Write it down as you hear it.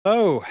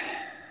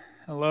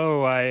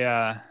Hello,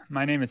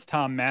 my name is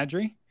Tom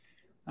Madry.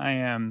 I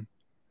am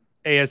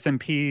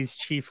ASMP's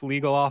Chief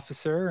Legal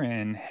Officer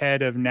and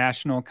Head of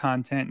National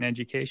Content and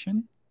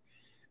Education.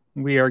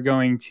 We are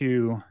going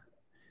to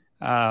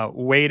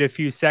wait a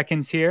few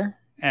seconds here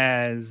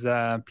as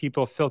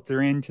people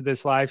filter into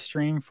this live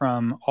stream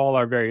from all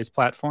our various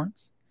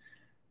platforms.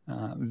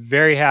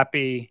 Very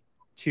happy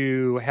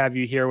to have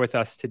you here with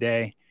us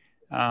today.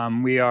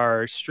 We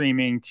are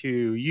streaming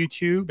to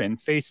YouTube and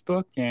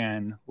Facebook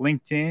and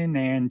LinkedIn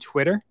and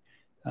Twitter.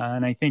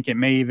 And I think it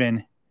may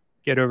even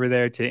get over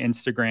there to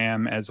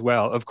Instagram as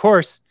well. Of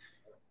course,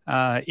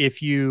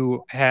 if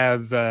you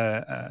have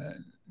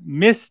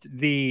missed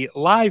the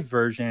live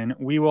version,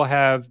 we will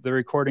have the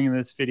recording of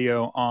this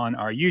video on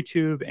our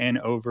YouTube and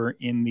over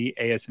in the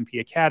ASMP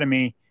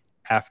Academy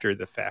after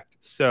the fact.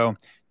 So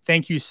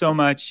thank you so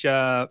much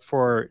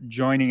for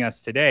joining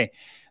us today.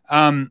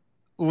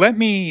 Let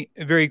me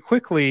very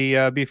quickly,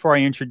 before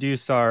I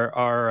introduce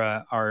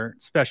our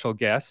special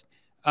guest,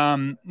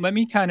 let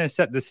me kind of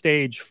set the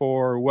stage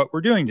for what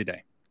we're doing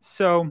today.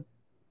 So,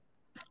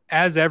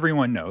 as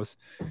everyone knows,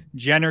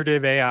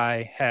 generative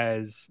AI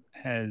has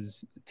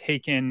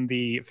taken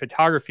the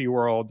photography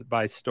world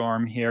by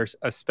storm here,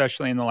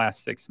 especially in the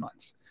last 6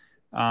 months.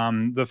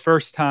 The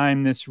first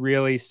time this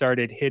really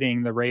started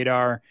hitting the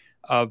radar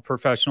of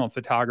professional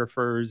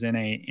photographers in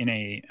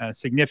a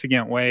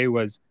significant way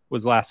was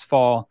last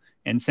fall,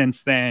 and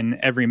since then,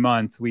 every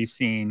month we've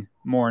seen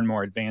more and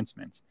more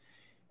advancements.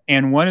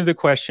 And one of the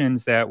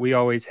questions that we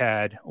always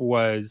had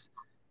was,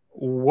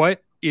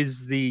 what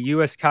is the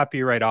U.S.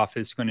 Copyright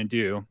Office going to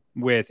do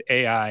with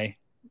AI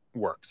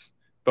works,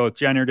 both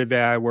generative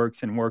AI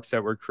works and works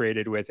that were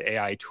created with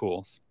AI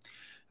tools?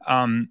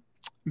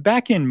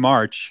 Back in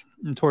March,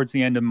 towards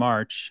the end of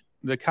March,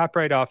 the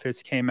Copyright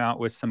Office came out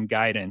with some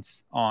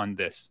guidance on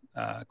this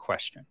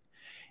question.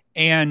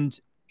 And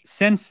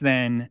since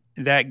then,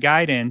 that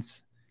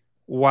guidance,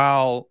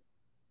 while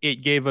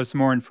it gave us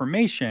more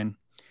information,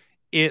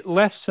 it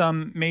left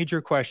some major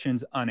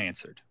questions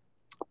unanswered.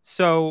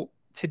 So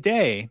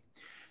today,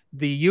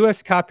 the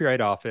U.S.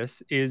 Copyright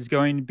Office is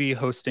going to be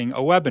hosting a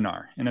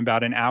webinar in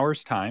about an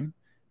hour's time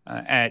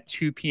at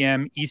 2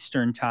 p.m.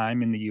 Eastern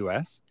time in the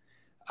U.S.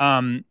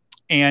 And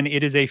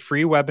it is a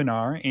free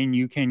webinar, and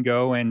you can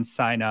go and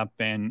sign up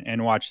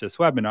and watch this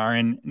webinar.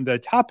 And the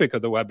topic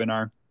of the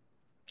webinar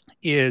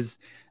is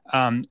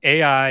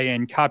AI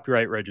and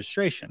copyright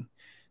registration.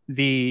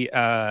 The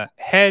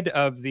head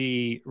of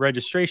the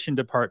registration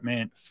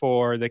department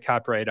for the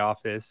Copyright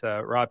Office,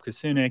 Rob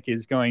Kasunik,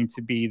 is going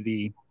to be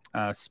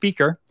the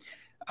speaker,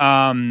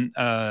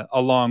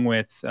 along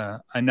with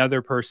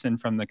another person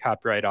from the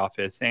Copyright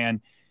Office. And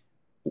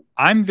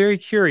I'm very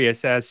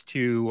curious as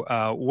to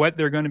what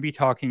they're going to be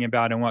talking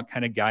about and what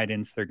kind of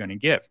guidance they're going to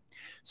give.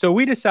 So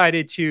we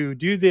decided to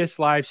do this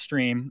live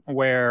stream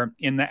where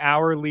in the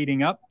hour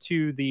leading up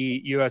to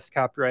the U.S.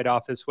 Copyright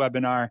Office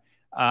webinar,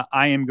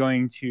 I am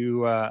going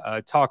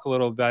to talk a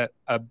little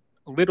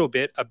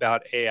bit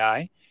about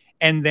AI,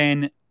 and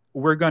then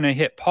we're going to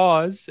hit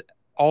pause,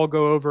 all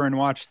go over and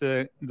watch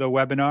the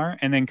webinar,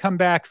 and then come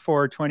back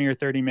for 20 or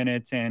 30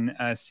 minutes and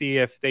see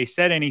if they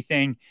said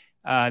anything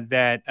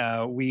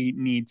that we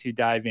need to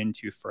dive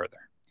into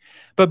further.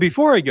 But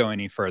before I go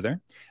any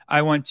further,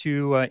 I want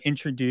to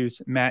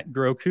introduce Matt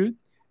Grokut,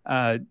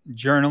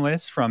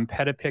 journalist from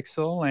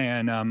Petapixel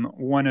and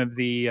one of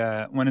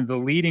the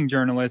leading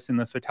journalists in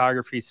the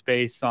photography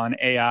space on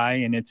AI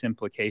and its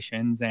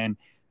implications. And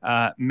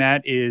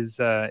Matt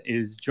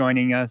is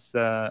joining us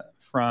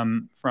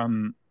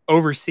from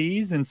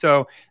overseas, and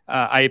so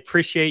I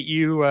appreciate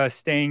you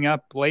staying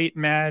up late,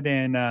 Matt,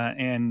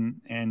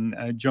 and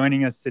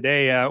joining us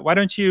today. Why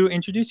don't you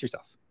introduce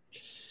yourself?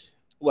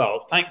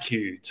 Well, thank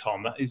you,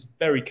 Tom. That is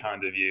very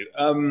kind of you.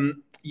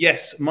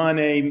 Yes, my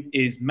name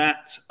is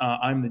Matt.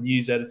 I'm the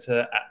news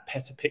editor at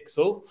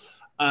Petapixel.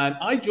 And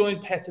I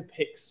joined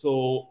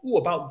Petapixel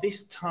about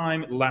this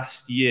time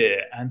last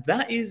year. And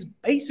that is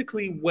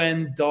basically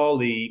when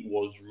DALL-E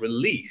was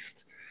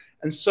released.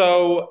 And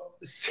so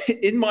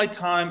in my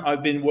time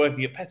I've been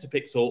working at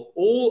Petapixel,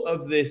 all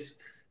of this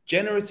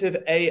generative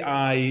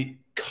AI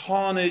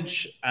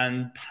carnage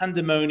and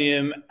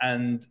pandemonium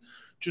and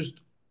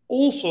just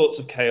all sorts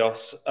of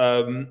chaos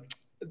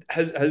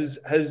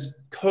has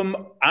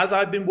come as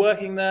I've been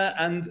working there,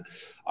 and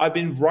I've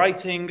been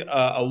writing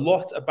a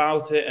lot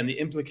about it and the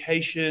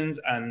implications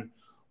and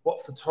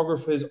what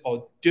photographers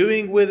are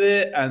doing with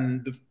it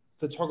and the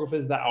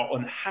photographers that are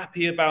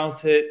unhappy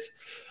about it.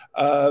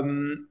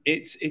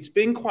 It's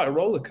been quite a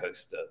roller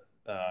coaster,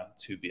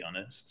 to be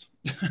honest.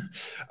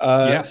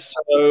 Yeah.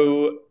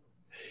 So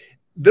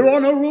there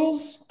are no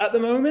rules at the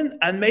moment,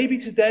 and maybe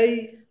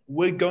today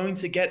we're going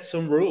to get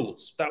some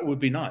rules. That would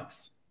be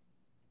nice.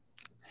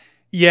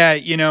 Yeah,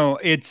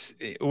 it's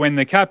when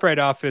the Copyright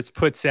Office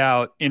puts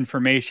out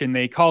information,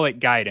 they call it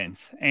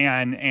guidance,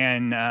 and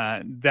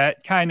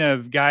that kind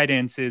of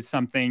guidance is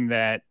something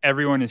that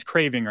everyone is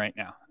craving right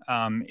now.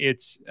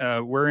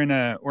 We're in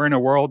a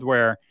world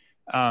where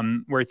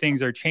where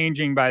things are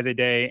changing by the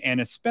day,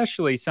 and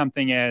especially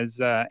something as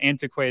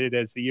antiquated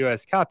as the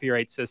U.S.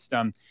 copyright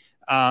system.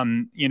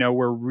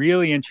 We're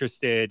really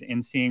interested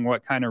in seeing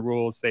what kind of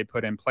rules they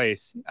put in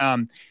place.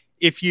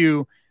 If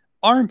you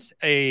aren't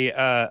a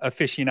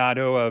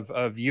aficionado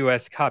of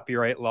U.S.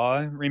 copyright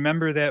law,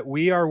 remember that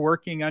we are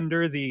working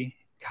under the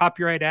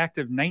Copyright Act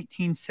of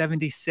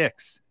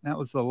 1976. That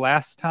was the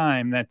last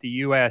time that the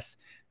U.S.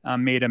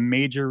 Made a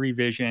major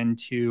revision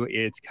to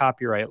its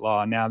copyright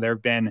law. Now, there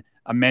have been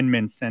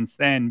amendments since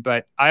then,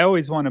 but I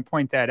always want to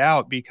point that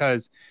out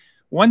because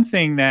one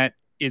thing that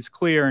is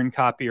clear in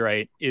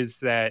copyright is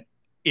that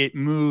it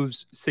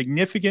moves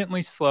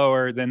significantly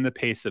slower than the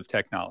pace of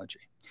technology.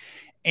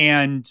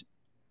 And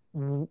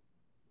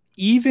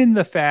even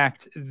the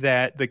fact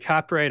that the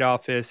Copyright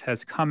Office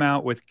has come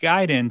out with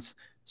guidance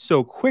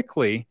so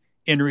quickly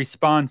in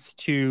response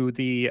to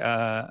the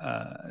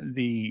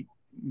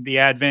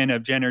advent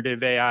of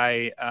generative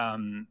AI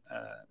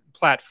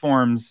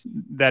platforms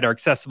that are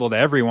accessible to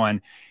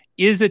everyone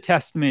is a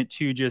testament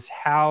to just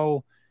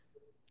how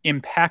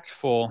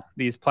impactful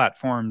these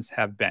platforms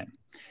have been.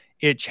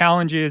 It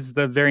challenges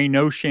the very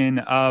notion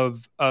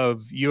of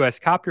U.S.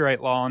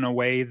 copyright law in a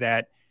way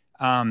that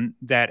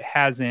that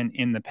hasn't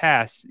in the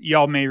past.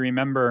 Y'all may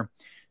remember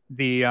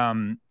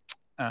the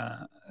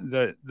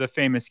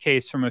famous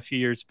case from a few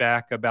years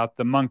back about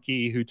the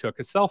monkey who took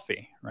a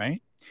selfie,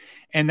 right?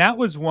 And that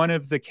was one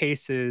of the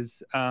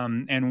cases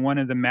and one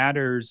of the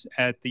matters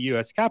at the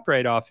U.S.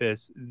 Copyright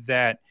Office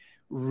that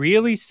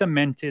really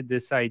cemented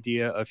this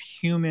idea of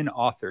human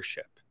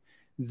authorship.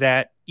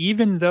 That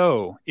even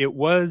though it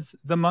was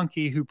the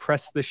monkey who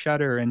pressed the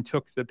shutter and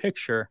took the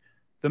picture,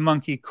 the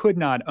monkey could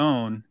not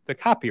own the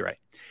copyright.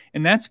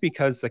 And that's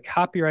because the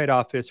Copyright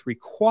Office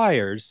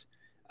requires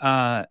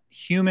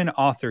human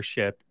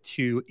authorship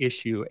to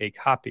issue a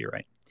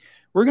copyright.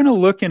 We're going to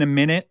look in a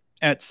minute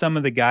at some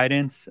of the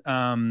guidance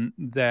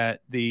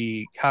that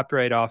the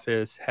Copyright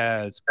Office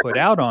has put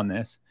out on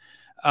this,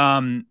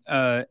 and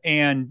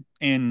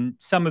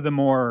some of the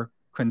more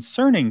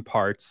concerning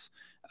parts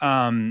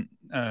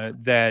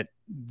that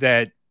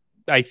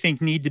I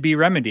think need to be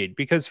remedied.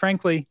 Because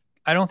frankly,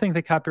 I don't think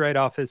the Copyright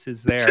Office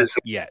is there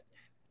yet.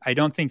 I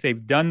don't think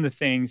they've done the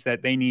things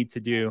that they need to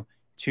do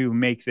to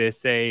make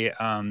this a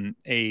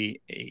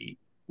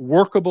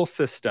workable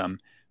system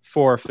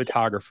for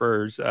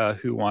photographers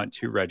who want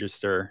to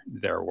register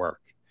their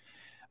work.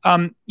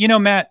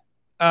 Matt,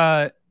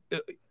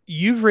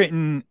 you've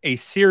written a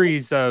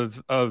series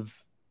of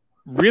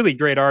really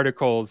great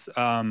articles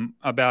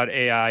about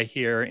AI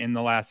here in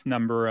the last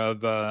number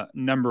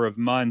of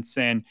months,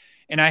 and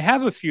I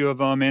have a few of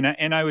them,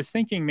 and I was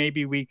thinking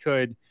maybe we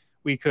could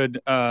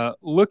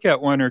look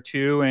at one or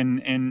two,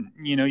 and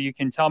you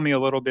can tell me a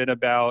little bit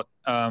about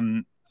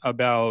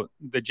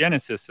the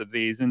genesis of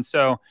these. And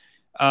so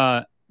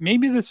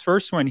maybe this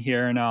first one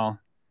here, and I'll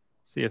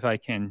see if I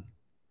can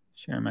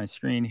share my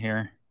screen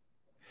here.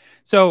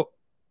 So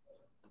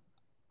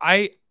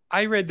I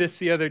read this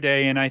the other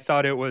day, and I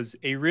thought it was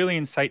a really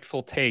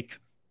insightful take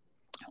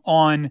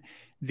on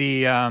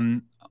the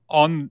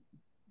on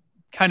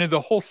kind of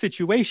the whole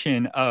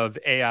situation of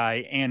AI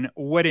and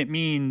what it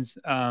means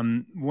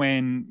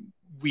when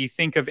we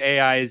think of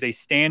AI as a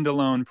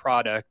standalone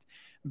product.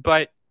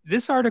 But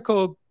this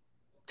article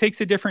takes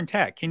a different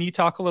tack. Can you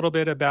talk a little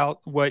bit about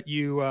what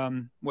you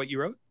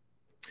wrote?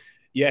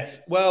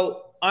 Yes.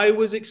 Well, I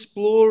was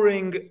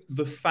exploring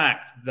the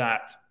fact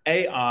that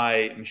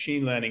AI,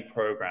 machine learning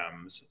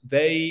programs,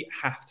 they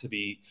have to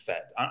be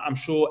fed. I'm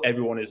sure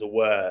everyone is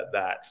aware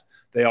that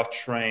they are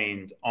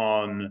trained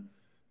on,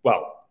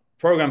 well,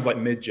 programs like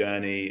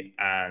Midjourney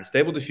and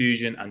Stable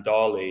Diffusion and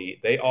DALL-E.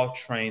 They are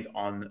trained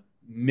on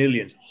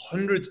millions,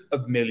 hundreds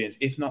of millions,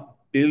 if not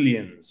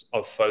billions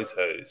of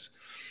photos.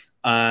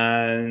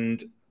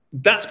 And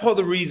that's part of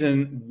the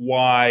reason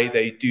why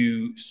they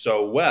do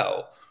so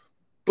well.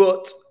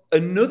 But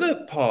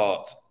another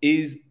part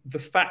is the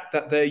fact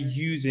that they're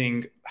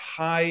using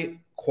high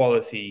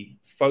quality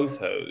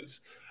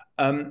photos.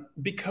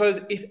 Because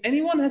if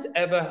anyone has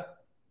ever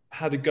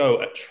had a go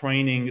at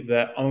training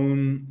their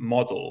own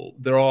model,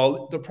 there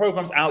are the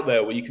programs out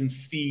there where you can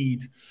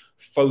feed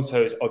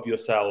photos of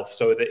yourself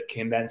so that it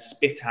can then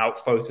spit out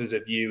photos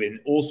of you in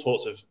all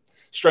sorts of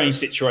strange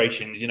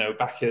situations,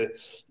 back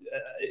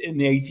in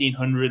the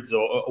 1800s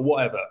or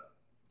whatever.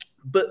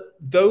 But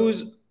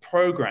those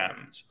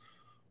programs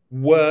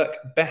work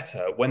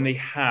better when they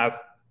have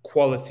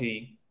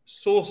quality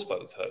source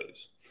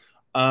photos.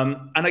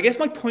 And I guess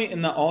my point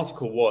in that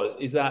article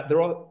is that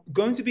there are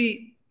going to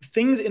be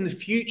things in the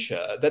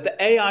future that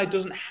the AI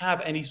doesn't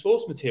have any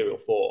source material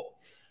for.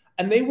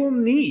 And they will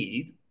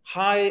need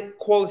high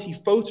quality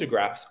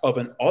photographs of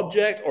an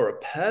object or a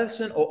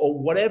person or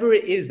whatever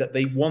it is that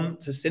they want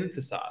to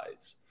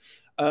synthesize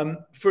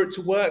for it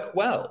to work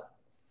well.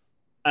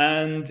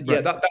 And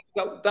right.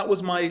 that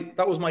was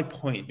my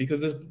point, because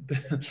there's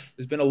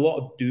been a lot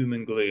of doom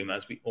and gloom,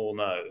 as we all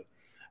know,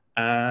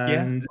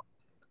 and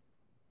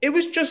I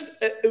was just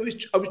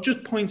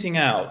pointing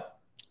out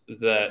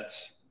that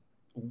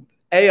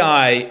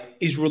AI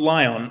is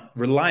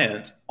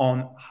reliant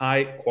on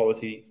high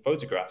quality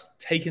photographs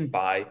taken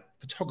by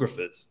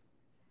photographers.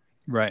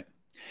 Right.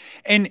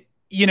 And,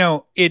 you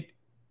know,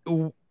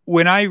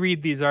 when I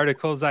read these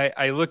articles,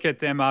 I look at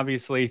them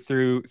obviously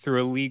through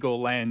a legal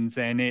lens,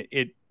 and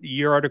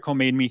your article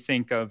made me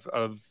think of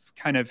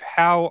kind of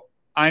how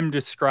I'm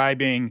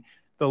describing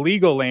the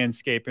legal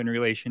landscape in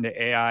relation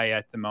to AI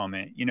at the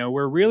moment. You know,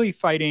 we're really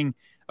fighting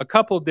a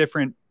couple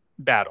different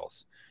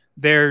battles.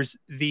 There's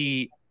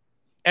the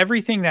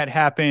everything that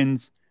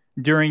happens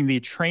during the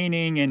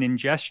training and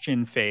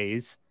ingestion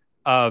phase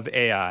of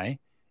AI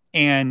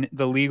and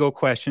the legal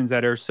questions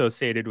that are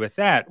associated with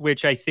that,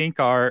 which I think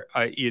are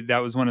that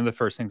was one of the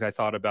first things I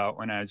thought about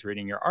when I was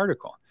reading your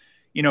article.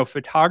 You know,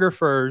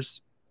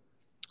 photographers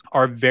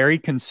are very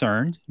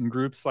concerned, and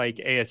groups like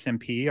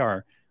ASMP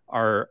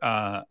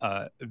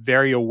are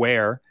very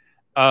aware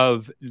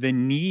of the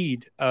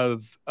need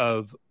of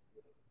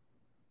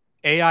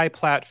AI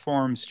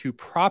platforms to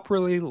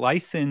properly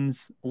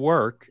license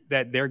work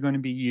that they're going to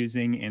be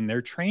using in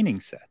their training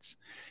sets.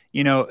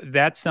 You know,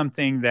 that's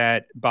something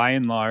that by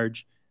and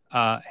large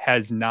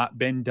has not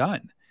been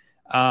done.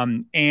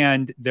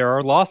 And there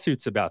are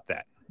lawsuits about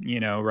that, you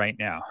know, right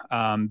now,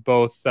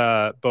 both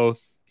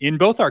in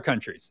both our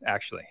countries,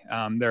 actually.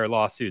 There are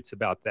lawsuits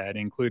about that,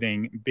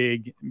 including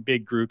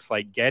big groups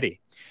like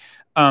Getty.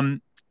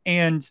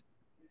 And,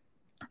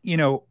 you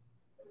know,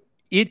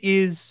 it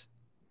is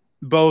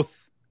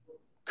both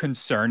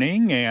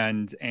concerning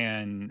and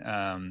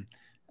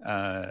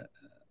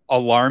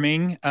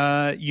alarming,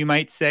 you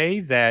might say,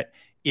 that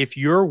if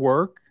your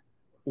work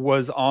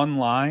was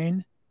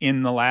online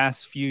in the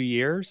last few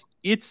years,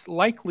 it's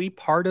likely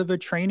part of a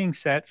training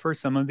set for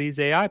some of these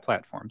AI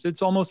platforms.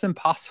 It's almost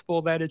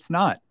impossible that it's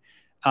not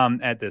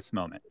at this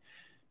moment.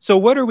 So,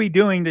 what are we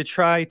doing to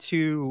try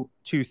to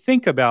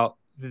think about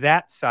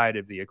that side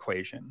of the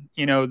equation?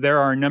 You know, there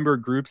are a number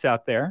of groups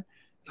out there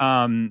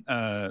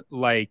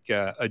like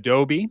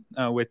Adobe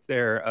with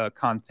their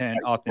content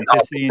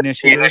authenticity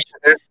initiative,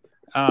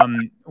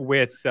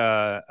 with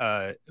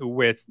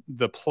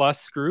the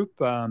Plus group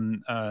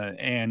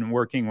and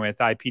working with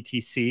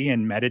IPTC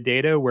and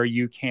metadata, where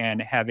you can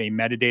have a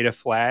metadata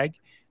flag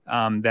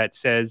that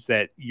says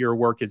that your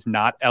work is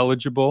not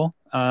eligible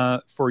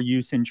for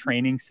use in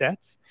training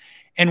sets.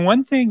 And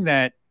one thing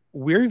that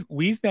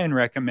we've been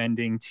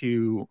recommending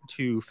to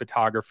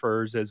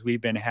photographers as we've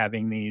been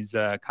having these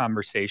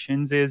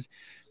conversations is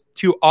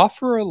to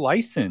offer a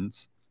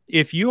license.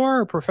 If you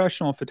are a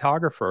professional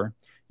photographer,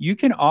 you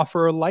can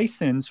offer a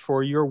license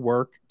for your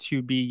work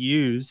to be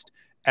used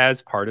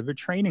as part of a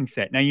training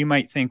set. Now you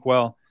might think,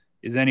 well,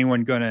 is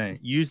anyone going to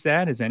use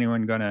that? Is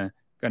anyone going to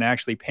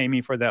actually pay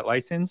me for that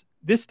license?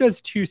 This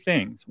does two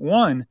things.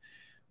 One,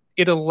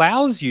 it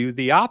allows you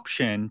the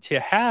option to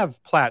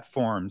have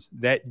platforms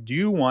that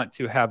do want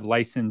to have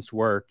licensed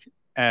work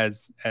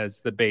as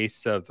the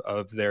base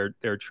of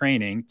their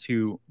training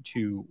to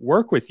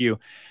work with you.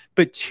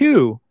 But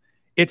two,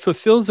 it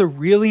fulfills a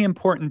really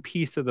important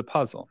piece of the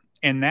puzzle,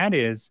 and that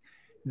is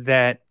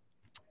that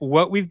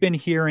what we've been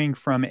hearing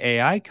from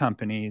AI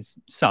companies,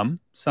 some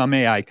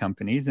AI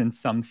companies and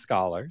some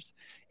scholars,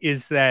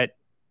 is that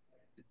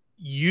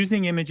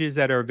using images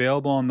that are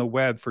available on the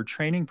web for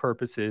training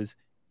purposes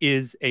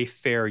is a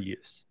fair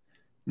use.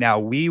 Now,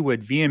 we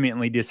would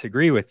vehemently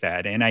disagree with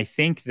that. And I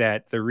think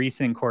that the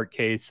recent court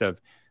case of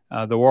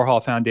the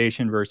Warhol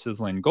Foundation versus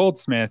Lynn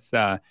Goldsmith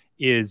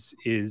is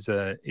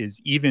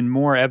even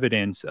more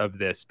evidence of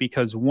this,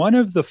 because one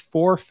of the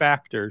four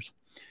factors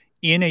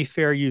in a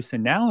fair use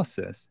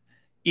analysis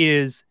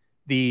is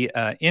the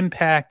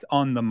impact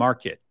on the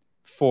market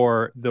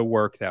for the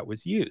work that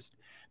was used.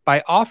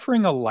 By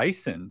offering a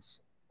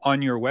license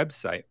on your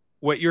website,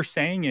 what you're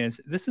saying is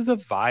this is a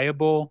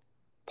viable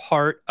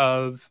part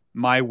of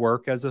my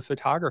work as a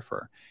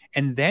photographer.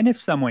 And then if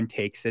someone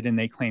takes it and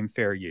they claim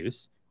fair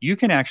use, you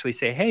can actually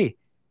say, hey,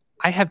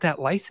 I have that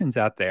license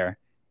out there,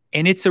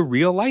 and it's a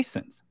real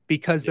license,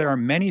 because there are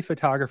many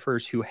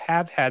photographers who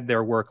have had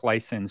their work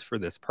licensed for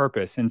this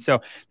purpose. And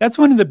so that's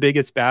one of the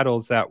biggest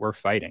battles that we're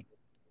fighting.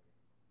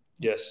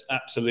 Yes,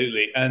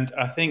 absolutely. And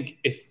I think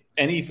if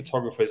any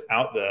photographers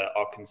out there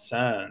are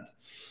concerned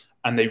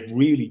and they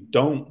really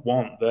don't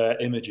want their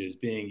images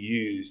being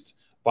used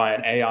by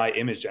an AI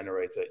image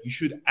generator, you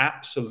should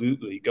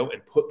absolutely go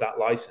and put that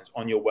license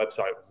on your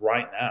website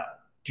right now.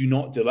 Do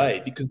not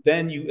delay, because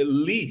then you at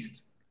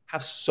least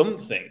have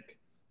something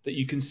that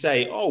you can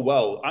say, oh,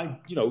 well,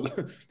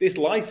 this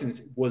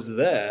license was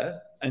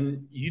there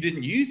and you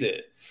didn't use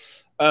it.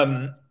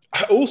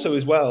 Also,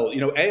 as well,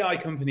 AI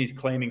companies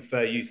claiming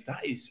fair use,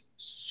 that is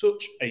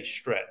such a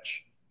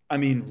stretch. I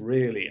mean,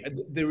 really,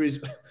 there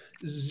is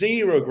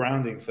zero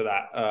grounding for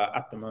that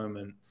at the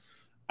moment.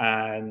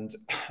 And,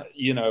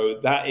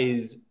 that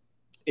is,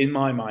 in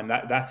my mind,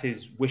 that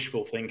is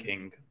wishful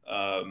thinking,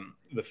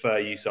 the fair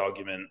use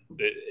argument.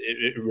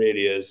 It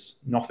really is.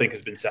 Nothing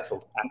has been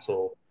settled at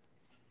all.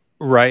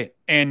 Right.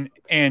 And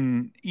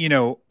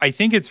I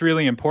think it's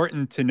really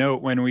important to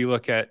note when we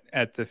look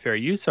at the fair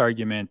use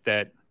argument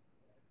that,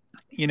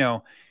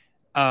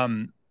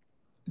 um,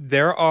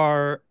 there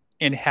are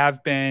and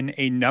have been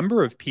a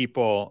number of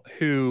people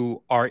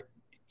who are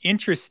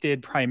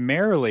interested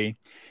primarily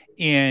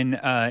in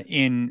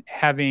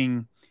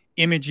having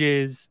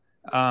images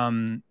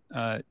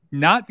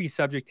not be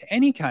subject to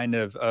any kind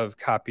of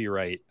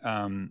copyright,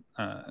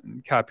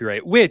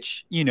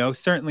 which, you know,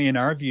 certainly in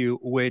our view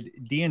would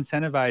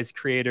de-incentivize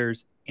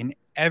creators in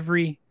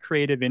every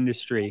creative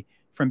industry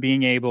from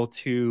being able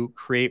to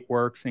create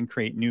works and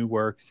create new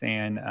works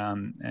and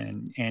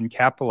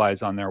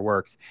capitalize on their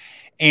works.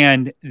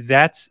 And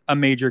that's a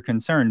major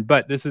concern.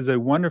 But this is a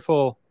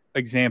wonderful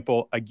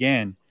example,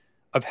 again,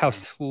 of how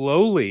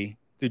slowly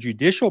the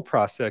judicial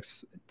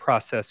process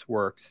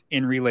works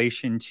in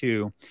relation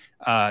to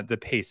the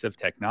pace of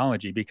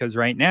technology. Because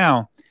right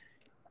now,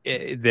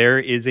 there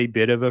is a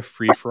bit of a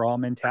free-for-all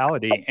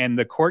mentality. And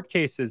the court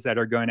cases that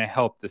are going to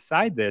help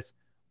decide this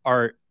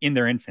are in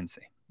their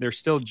infancy. They're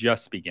still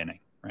just beginning,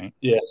 right?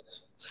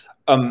 Yes.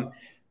 Do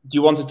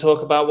you want to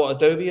talk about what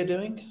Adobe are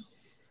doing?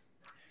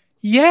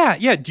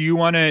 Yeah. Do you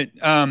want to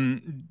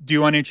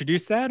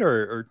introduce that,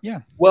 or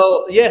yeah?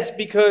 Well, yes,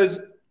 because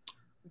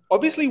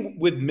obviously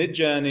with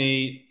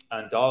Midjourney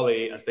and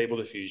DALL-E and Stable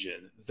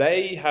Diffusion,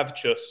 they have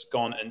just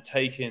gone and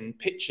taken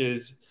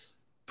pictures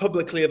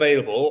publicly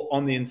available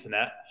on the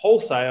internet,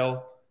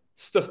 wholesale,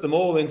 stuffed them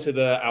all into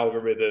the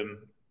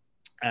algorithm,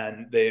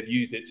 and they've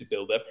used it to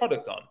build their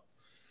product on.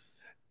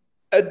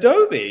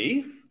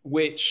 Adobe,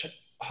 which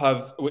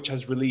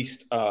has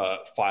released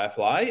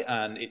Firefly,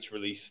 and it's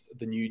released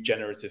the new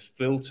generative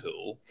fill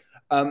tool,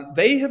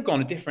 they have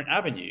gone a different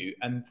avenue,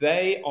 and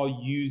they are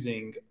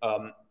using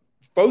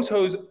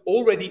photos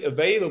already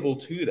available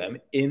to them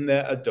in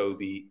their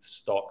Adobe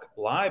stock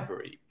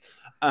library.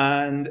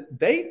 And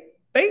they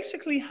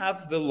basically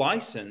have the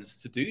license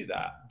to do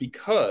that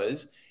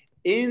because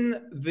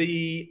in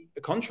the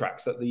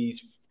contracts that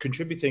these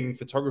contributing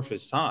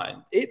photographers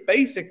sign, it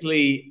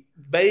basically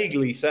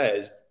vaguely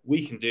says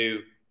we can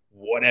do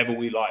whatever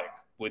we like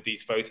with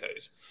these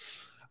photos.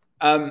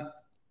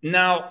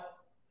 Now,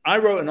 I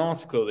wrote an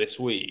article this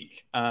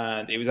week,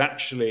 and it was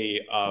actually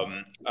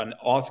an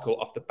article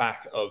off the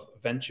back of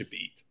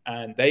VentureBeat,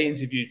 and they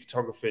interviewed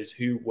photographers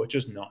who were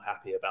just not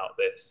happy about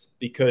this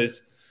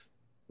because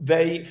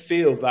they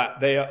feel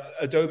that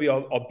Adobe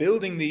are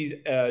building these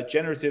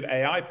generative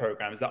AI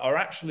programs that are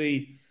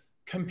actually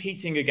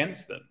competing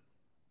against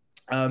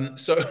them.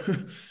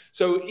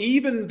 So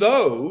even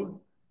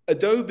though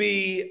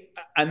Adobe,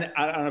 and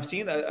I've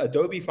seen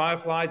Adobe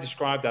Firefly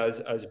described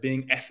as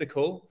being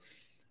ethical,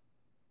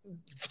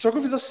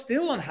 photographers are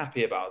still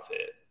unhappy about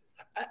it.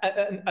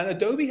 And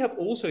Adobe have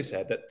also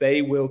said that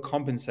they will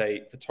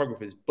compensate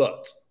photographers,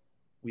 but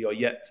we are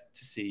yet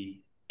to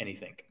see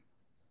anything.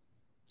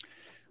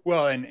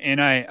 Well,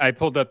 and I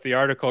pulled up the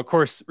article. Of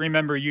course,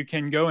 remember, you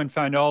can go and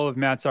find all of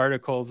Matt's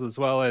articles as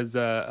well as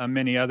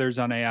many others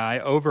on AI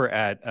over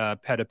at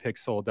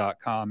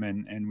petapixel.com,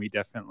 and we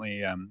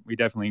definitely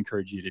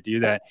encourage you to do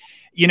that.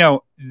 You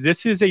know,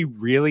 this is a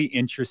really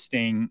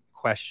interesting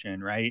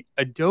question, right?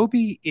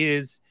 Adobe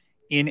is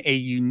in a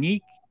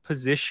unique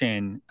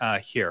position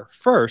here.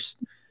 First,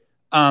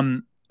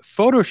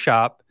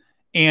 Photoshop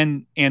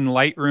and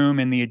Lightroom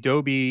and the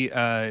Adobe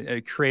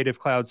Creative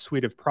Cloud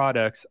suite of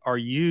products are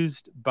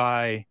used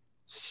by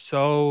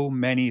so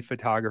many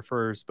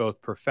photographers,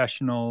 both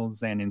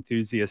professionals and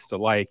enthusiasts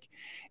alike.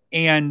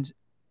 And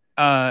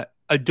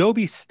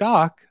Adobe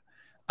stock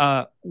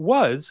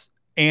was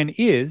and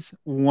is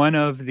one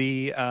of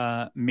the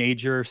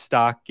major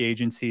stock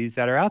agencies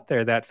that are out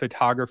there that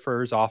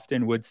photographers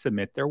often would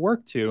submit their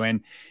work to.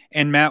 And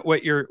Matt,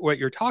 what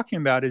you're talking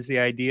about is the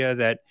idea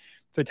that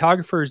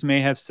photographers may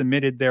have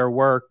submitted their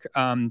work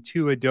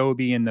to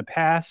Adobe in the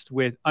past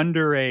with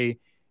under a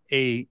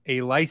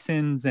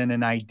license and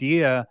an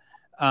idea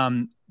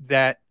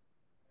that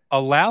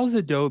allows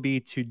Adobe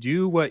to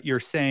do what you're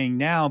saying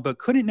now, but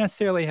couldn't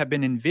necessarily have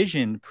been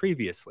envisioned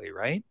previously,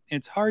 right?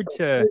 It's hard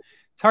to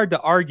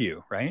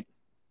argue, right?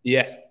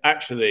 Yes,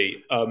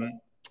 actually,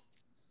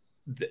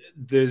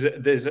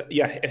 there's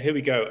yeah. Here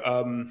we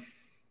go.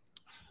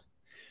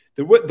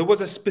 There was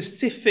a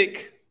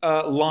specific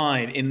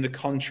line in the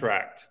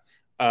contract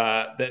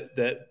that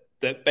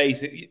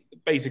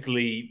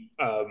basically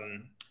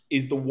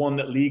is the one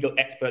that legal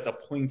experts are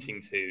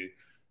pointing to,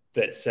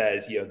 that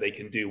says, you know, they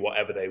can do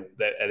whatever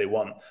they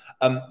want.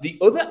 The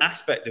other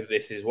aspect of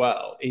this as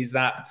well is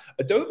that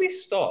Adobe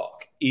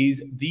Stock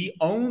is the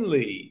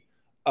only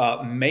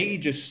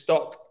major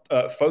stock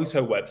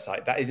photo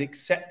website that is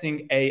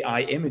accepting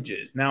AI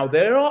images. Now,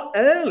 there are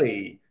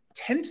early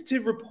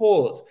tentative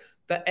reports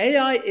that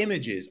AI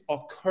images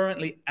are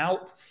currently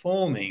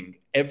outperforming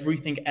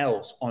everything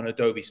else on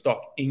Adobe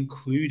Stock,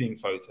 including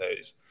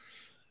photos.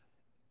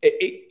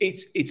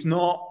 It's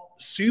not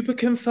super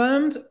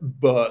confirmed,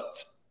 but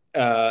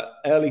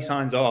early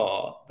signs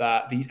are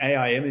that these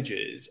AI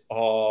images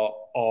are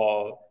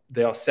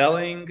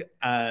selling,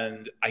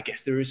 and I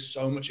guess there is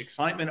so much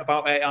excitement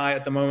about AI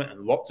at the moment,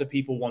 and lots of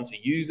people want to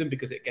use them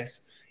because it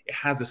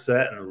has a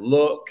certain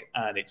look,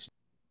 and it's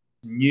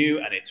new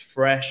and it's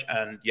fresh,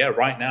 and yeah,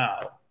 right now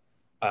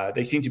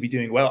They seem to be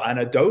doing well. And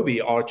Adobe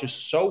are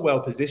just so well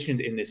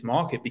positioned in this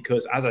market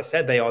because, as I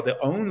said, they are the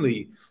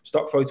only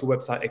stock photo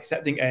website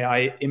accepting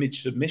AI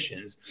image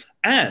submissions.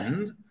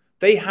 And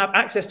they have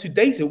access to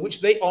data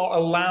which they are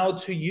allowed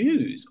to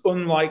use,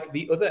 unlike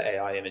the other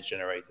AI image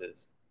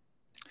generators.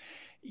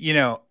 You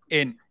know,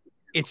 and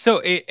it's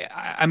so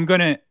I'm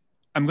gonna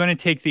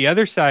take the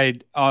other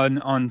side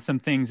on some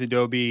things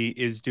Adobe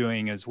is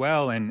doing as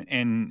well,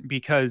 and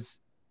because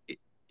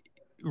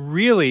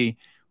really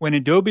when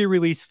Adobe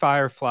released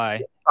Firefly,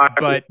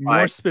 but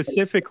more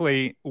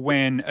specifically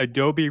when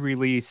Adobe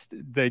released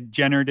the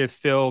generative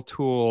fill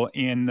tool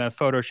in the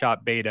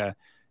Photoshop beta,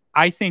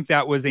 I think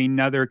that was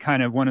another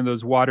kind of one of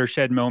those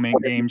watershed moment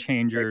game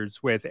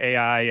changers with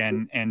AI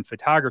and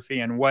photography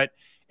and what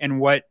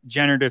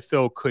generative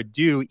fill could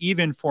do,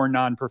 even for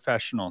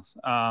non-professionals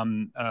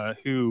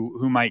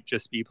who might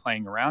just be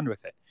playing around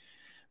with it.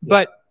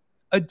 But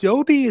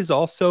Adobe is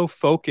also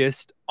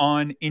focused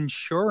on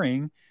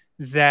ensuring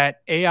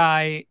that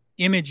AI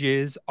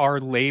images are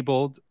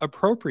labeled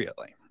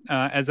appropriately.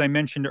 As I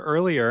mentioned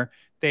earlier,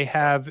 they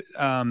have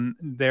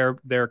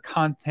their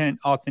content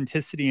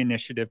authenticity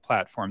initiative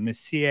platform, the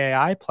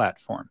CAI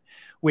platform,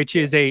 which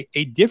is a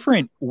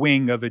different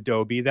wing of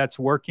Adobe that's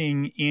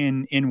working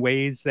in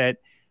ways that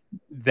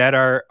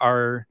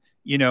are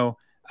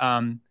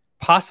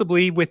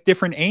possibly with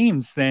different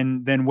aims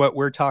than what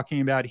we're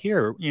talking about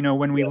here.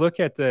 When we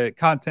look at the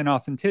content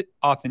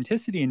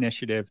authenticity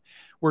initiative,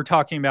 we're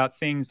talking about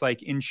things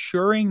like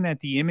ensuring that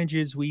the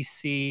images we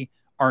see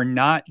are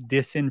not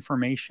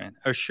disinformation,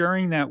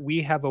 assuring that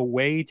we have a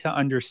way to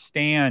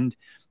understand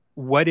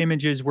what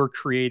images were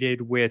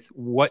created with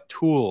what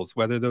tools,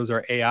 whether those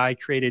are AI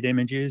created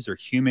images or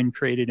human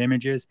created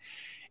images.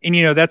 And,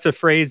 that's a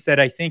phrase that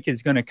I think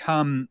is going to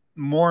come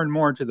more and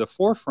more to the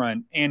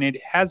forefront. And it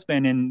has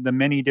been in the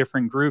many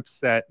different groups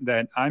that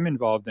I'm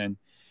involved in,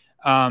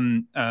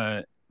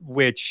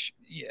 which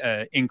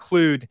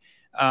include,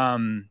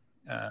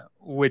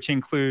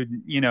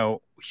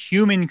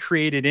 human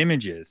created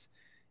images.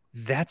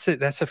 That's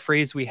a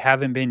phrase we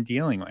haven't been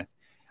dealing with.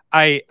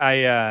 As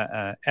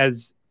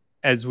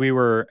we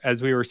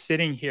were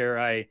sitting here,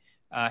 I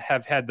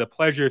have had the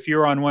pleasure, if you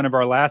were on one of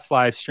our last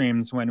live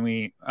streams when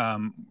we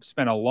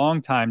spent a long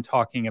time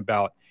talking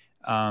about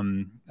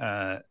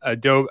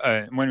Adobe,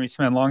 when we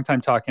spent a long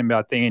time talking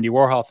about the Andy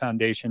Warhol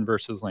Foundation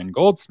versus Lynn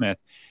Goldsmith,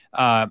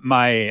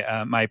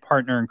 my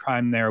partner in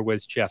crime there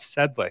was Jeff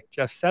Sedlick.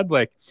 Jeff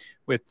Sedlick,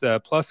 with the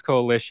Plus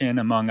Coalition,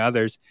 among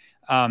others,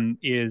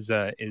 is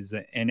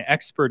an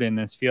expert in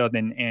this field,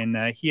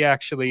 and he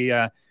actually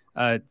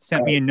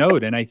sent me a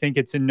note, and I think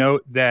it's a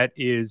note that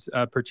is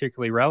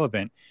particularly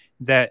relevant,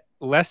 that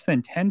less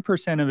than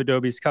 10% of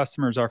Adobe's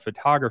customers are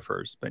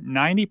photographers, but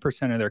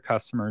 90% of their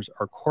customers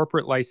are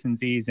corporate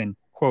licensees and,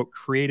 quote,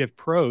 creative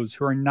pros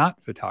who are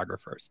not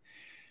photographers.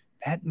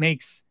 That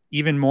makes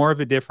even more of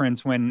a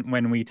difference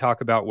when we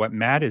talk about what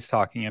Matt is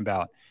talking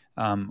about,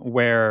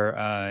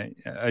 where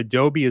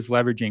Adobe is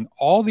leveraging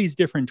all these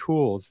different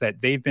tools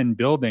that they've been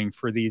building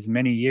for these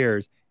many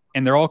years,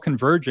 and they're all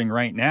converging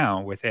right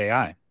now with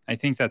AI. I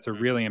think that's a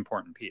really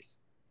important piece.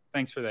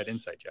 Thanks for that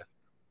insight, Jeff.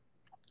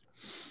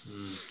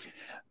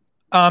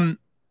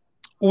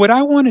 What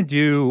I want to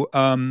do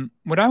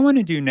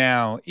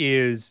now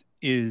is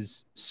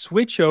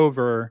switch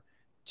over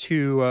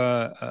to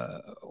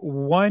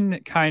one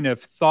kind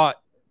of thought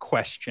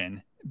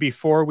question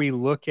before we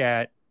look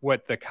at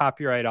what the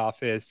Copyright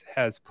Office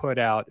has put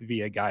out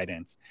via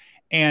guidance.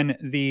 And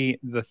the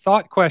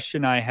thought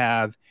question I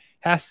have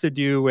has to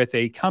do with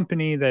a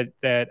company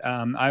that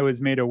I was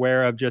made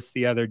aware of just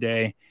the other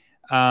day,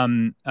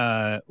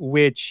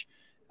 which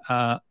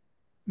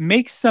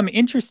makes some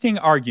interesting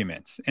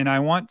arguments. And I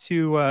want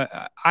to,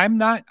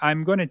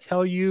 I'm going to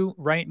tell you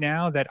right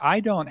now that I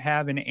don't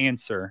have an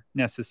answer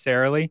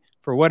necessarily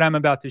for what I'm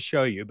about to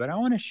show you, but I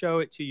want to show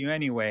it to you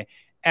anyway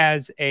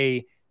as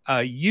a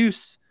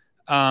use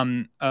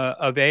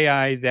of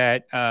AI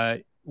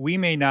that we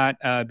may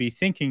not be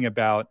thinking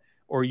about,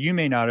 or you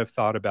may not have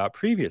thought about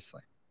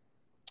previously.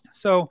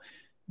 So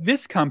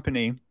this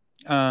company,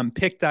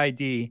 Picked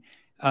ID,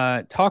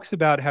 talks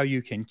about how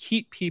you can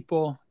keep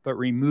people but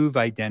remove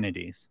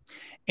identities.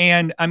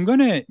 And I'm going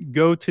to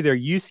go to their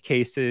use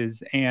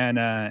cases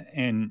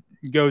and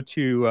go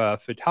to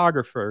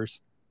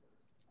photographers,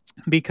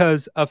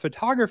 because a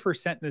photographer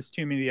sent this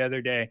to me the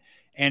other day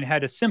and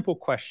had a simple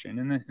question.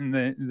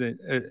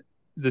 And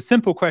the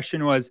simple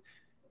question was,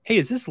 hey,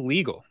 is this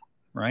legal?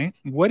 Right?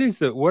 What are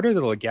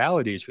the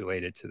legalities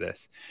related to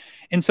this?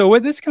 And so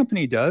what this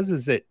company does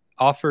is it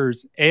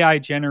offers AI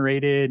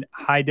generated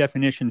high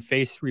definition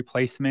face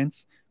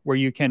replacements where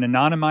you can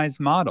anonymize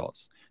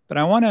models. But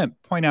I want to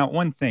point out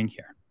one thing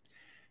here.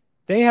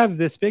 They have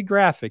this big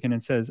graphic and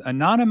it says,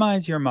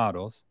 anonymize your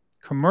models,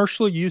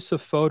 commercial use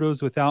of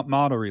photos without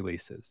model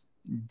releases,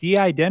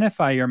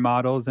 de-identify your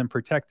models and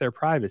protect their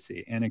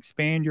privacy, and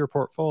expand your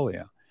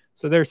portfolio.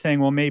 So they're saying,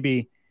 well,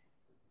 maybe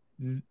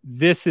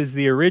this is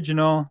the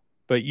original,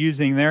 but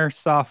using their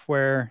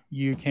software,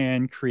 you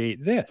can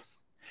create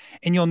this.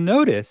 And you'll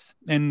notice,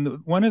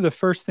 and one of the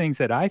first things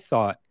that I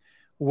thought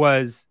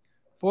was,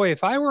 boy,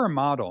 if I were a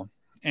model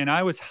and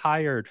I was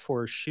hired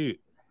for a shoot,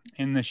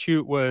 and the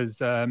shoot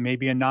was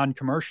maybe a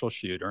non-commercial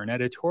shoot or an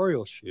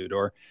editorial shoot,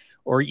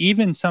 or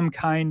even some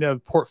kind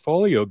of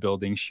portfolio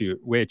building shoot,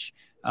 which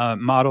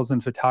models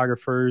and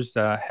photographers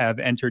have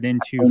entered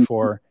into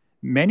for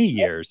many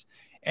years.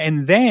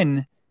 And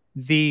then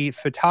the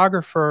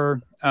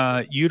photographer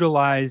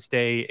utilized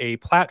a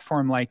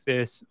platform like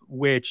this,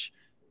 which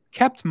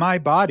kept my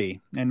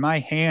body and my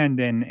hand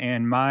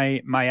and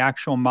my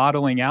actual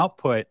modeling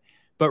output,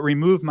 but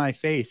removed my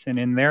face and,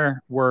 in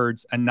their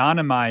words,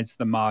 anonymized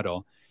the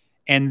model.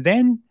 And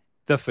then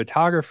the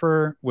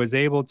photographer was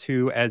able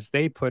to, as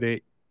they put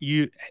it,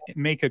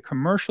 make a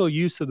commercial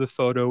use of the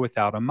photo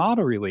without a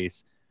model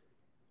release.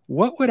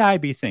 What would I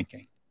be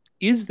thinking?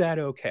 Is that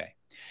okay?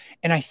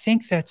 And I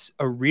think that's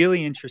a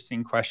really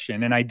interesting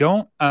question. And I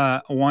don't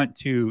want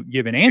to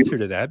give an answer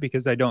to that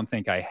because I don't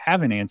think I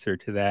have an answer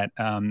to that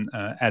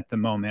at the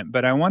moment.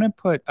 But I want to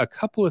put a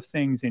couple of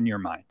things in your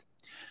mind.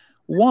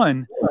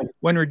 One,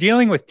 when we're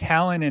dealing with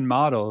talent and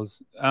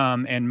models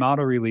and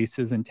model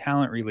releases and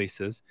talent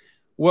releases,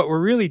 what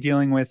we're really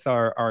dealing with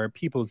are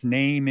people's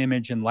name,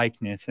 image, and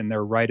likeness and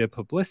their right of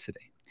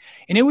publicity.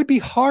 And it would be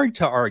hard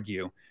to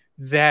argue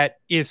that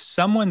if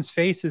someone's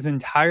face is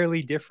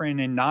entirely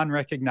different and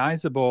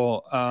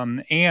non-recognizable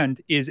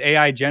and is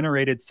AI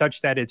generated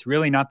such that it's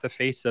really not the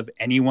face of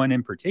anyone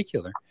in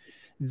particular,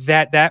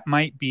 that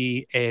might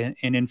be an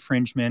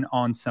infringement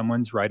on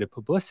someone's right of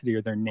publicity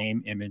or their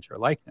name, image, or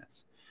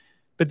likeness.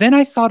 But then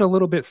I thought a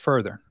little bit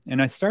further and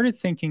I started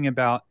thinking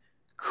about,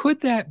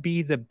 could that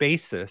be the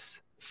basis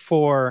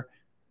for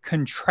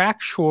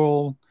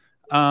contractual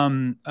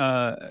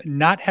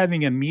not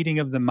having a meeting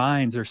of the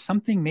minds or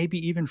something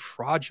maybe even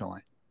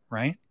fraudulent,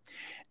 right?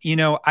 You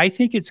know, I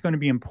think it's going to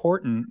be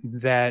important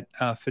that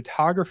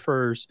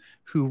photographers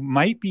who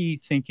might be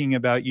thinking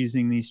about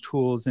using these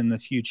tools in the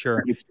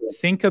future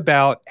think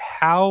about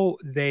how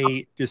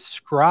they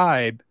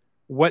describe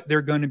what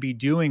they're going to be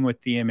doing with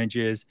the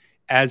images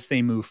as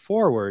they move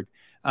forward.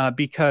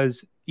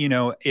 Because, you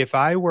know, if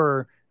I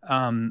were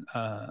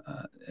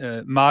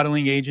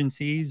modeling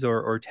agencies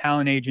or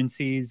talent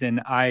agencies,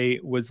 and I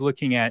was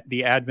looking at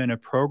the advent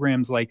of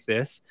programs like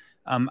this,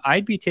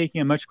 I'd be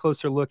taking a much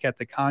closer look at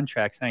the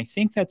contracts. And I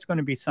think that's going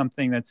to be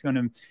something that's going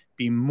to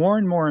be more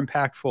and more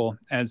impactful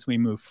as we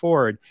move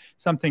forward.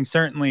 Something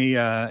certainly,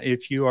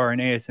 if you are an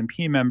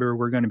ASMP member,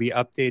 we're going to be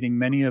updating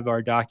many of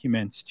our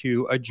documents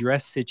to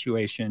address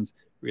situations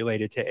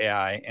related to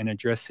AI and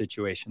address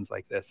situations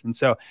like this. And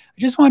so I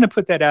just want to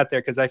put that out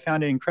there because I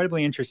found it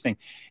incredibly interesting.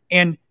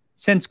 And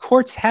since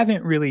courts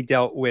haven't really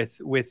dealt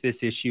with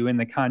this issue in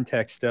the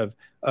context of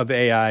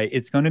AI,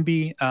 it's going to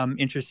be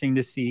interesting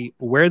to see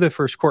where the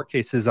first court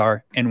cases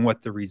are and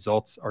what the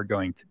results are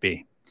going to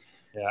be.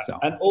 Yeah. So.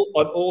 And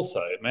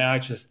also, may I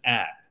just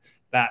add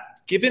that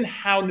given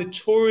how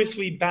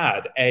notoriously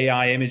bad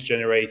AI image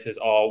generators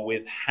are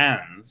with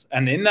hands,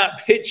 and in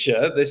that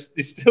picture, there's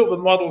still the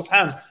model's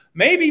hands,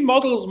 maybe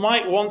models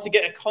might want to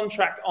get a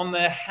contract on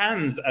their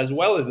hands as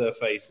well as their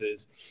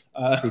faces.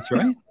 That's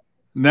right.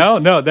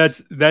 No,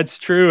 that's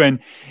true. And,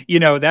 you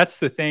know, that's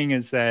the thing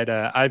is that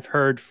I've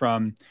heard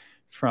from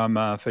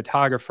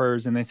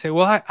photographers, and they say,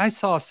 well, I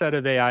saw a set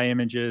of AI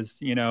images,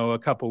 you know, a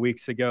couple of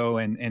weeks ago,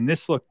 and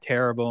this looked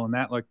terrible and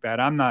that looked bad.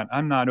 I'm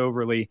not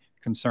overly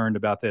concerned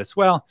about this.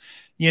 Well,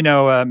 you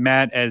know,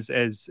 Matt,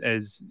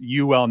 as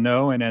you well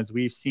know, and as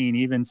we've seen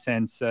even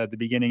since the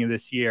beginning of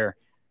this year,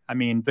 I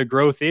mean, the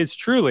growth is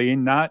truly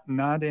not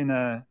in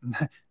a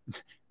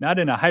not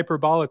in a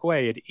hyperbolic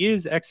way. It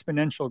is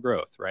exponential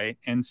growth, right?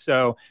 And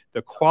so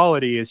the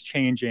quality is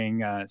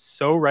changing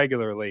so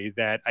regularly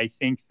that I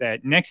think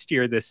that next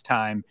year this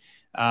time,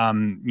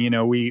 you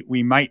know,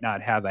 we might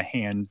not have a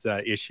hands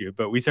issue,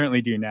 but we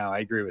certainly do now. I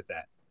agree with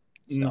that.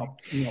 So,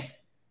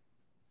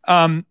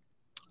 no.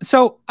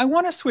 So I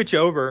want to switch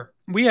over.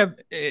 We have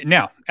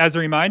now, as a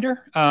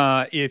reminder,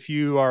 if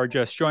you are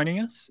just joining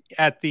us,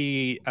 at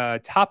the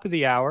top of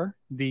the hour,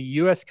 the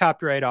U.S.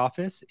 Copyright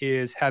Office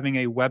is having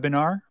a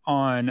webinar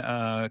on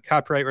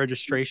copyright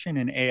registration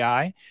and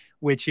AI,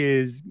 which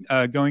is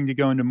going to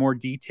go into more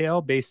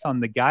detail based on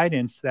the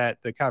guidance that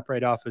the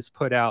Copyright Office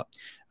put out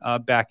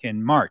back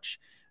in March.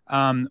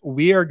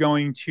 We are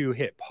going to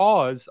hit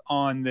pause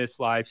on this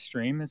live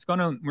stream.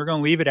 We're going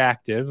to leave it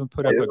active and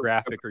put up a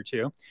graphic or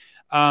two.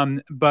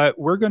 But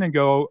we're going to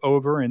go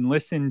over and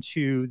listen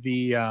to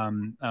the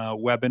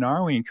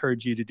webinar. We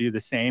encourage you to do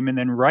the same. And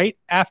then right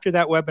after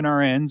that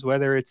webinar ends,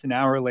 whether it's an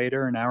hour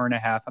later, an hour and a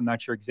half, I'm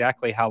not sure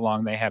exactly how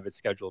long they have it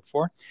scheduled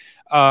for.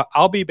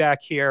 I'll be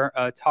back here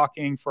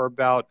talking for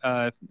about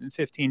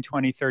 15,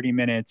 20, 30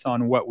 minutes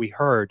on what we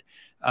heard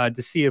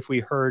to see if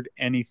we heard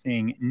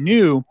anything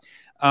new.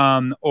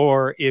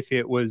 Or if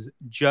it was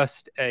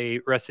just a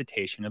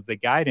recitation of the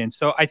guidance.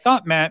 So I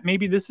thought, Matt,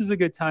 maybe this is a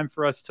good time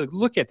for us to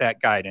look at that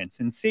guidance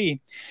and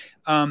see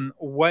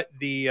what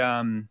the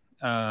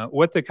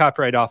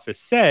Copyright Office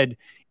said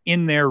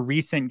in their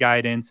recent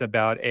guidance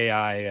about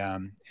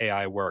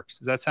AI works.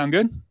 Does that sound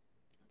good?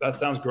 That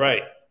sounds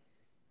great.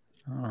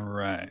 All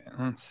right,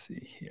 let's see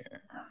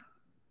here.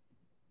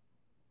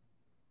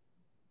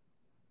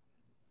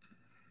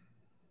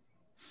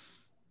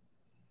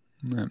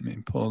 Let me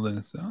pull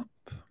this up.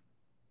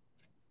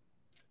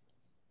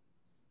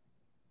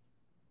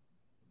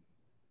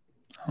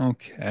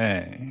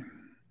 Okay.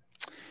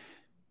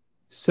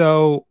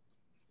 So,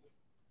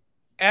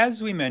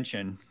 as we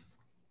mentioned,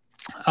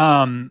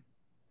 the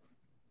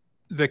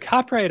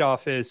Copyright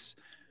Office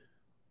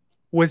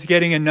was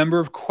getting a number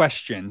of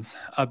questions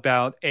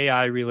about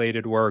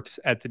AI-related works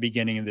at the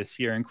beginning of this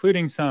year,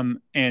 including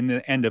some in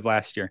the end of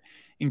last year,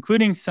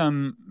 including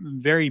some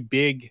very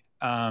big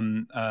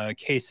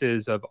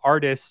cases of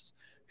artists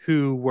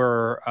who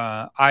were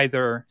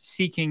either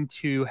seeking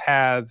to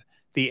have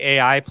the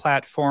AI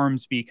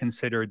platforms be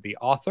considered the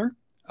author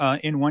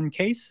in one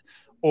case,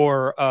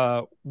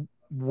 or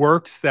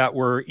works that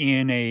were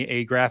in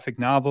a graphic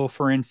novel,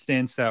 for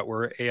instance, that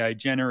were AI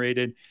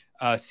generated,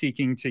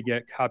 seeking to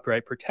get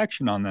copyright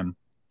protection on them.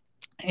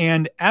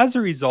 And as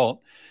a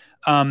result,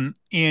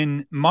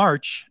 in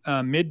March,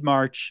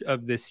 mid-March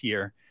of this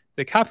year,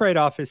 the Copyright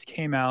Office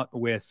came out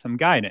with some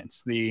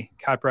guidance, the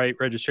Copyright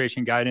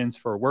Registration Guidance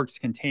for Works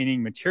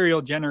Containing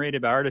Material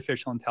Generated by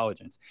Artificial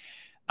Intelligence.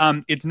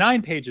 It's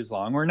 9 pages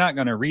long. We're not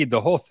going to read the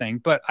whole thing,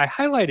 but I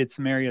highlighted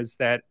some areas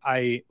that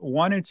I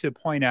wanted to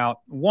point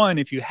out. One,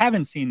 if you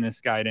haven't seen this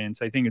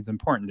guidance, I think it's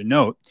important to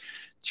note.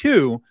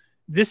 Two,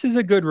 this is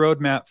a good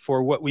roadmap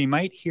for what we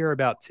might hear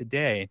about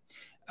today,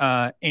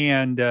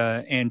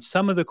 and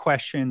some of the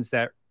questions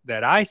that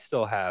I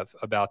still have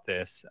about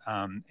this,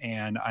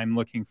 and I'm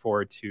looking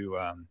forward to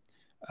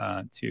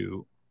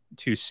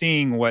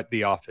seeing what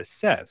the office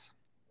says.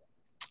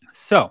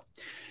 So,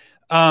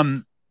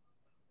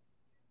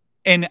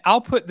 and I'll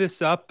put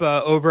this up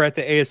over at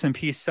the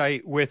ASMP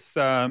site with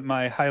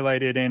my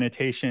highlighted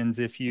annotations.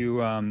 If you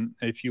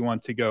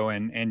want to go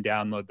and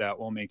download that,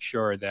 we'll make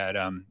sure that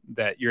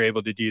that you're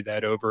able to do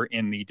that over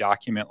in the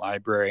document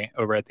library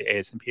over at the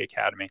ASMP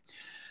Academy.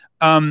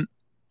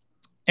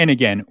 And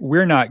again,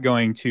 we're not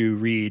going to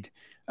read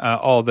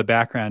all the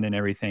background and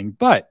everything,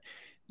 but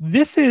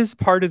this is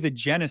part of the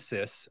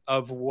genesis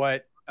of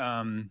what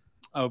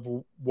of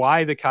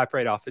why the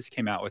Copyright Office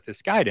came out with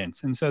this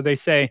guidance. And so they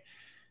say,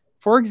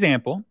 for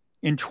example,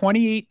 in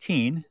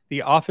 2018,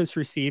 the office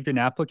received an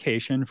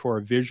application for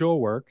a visual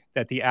work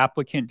that the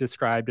applicant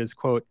described as,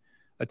 quote,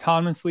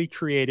 autonomously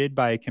created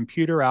by a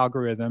computer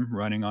algorithm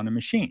running on a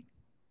machine.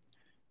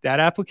 That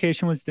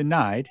application was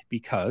denied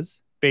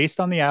because, based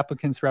on the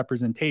applicant's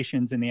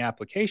representations in the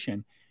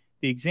application,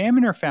 the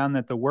examiner found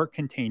that the work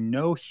contained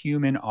no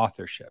human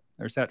authorship.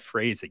 There's that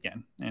phrase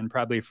again, and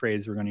probably a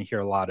phrase we're going to hear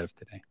a lot of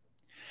today.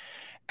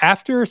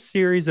 After a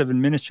series of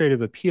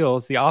administrative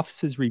appeals, the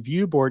office's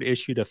review board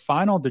issued a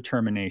final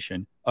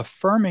determination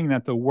affirming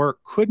that the work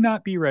could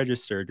not be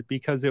registered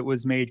because it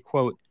was made,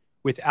 quote,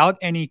 without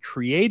any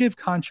creative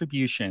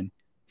contribution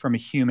from a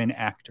human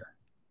actor.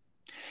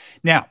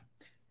 Now,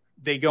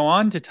 they go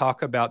on to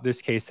talk about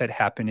this case that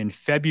happened in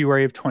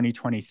February of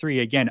 2023,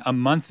 again, a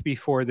month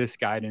before this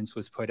guidance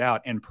was put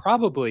out, and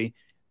probably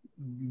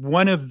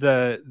one of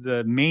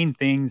the main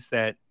things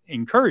that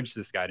encouraged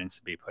this guidance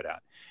to be put out.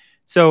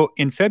 So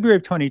in February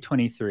of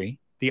 2023,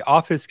 the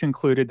office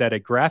concluded that a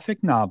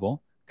graphic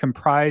novel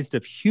comprised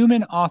of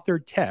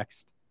human-authored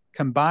text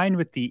combined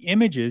with the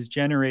images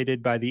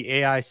generated by the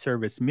AI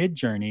service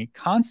Midjourney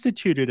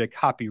constituted a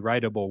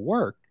copyrightable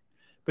work,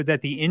 but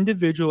that the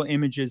individual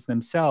images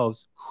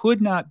themselves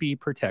could not be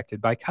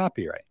protected by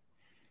copyright.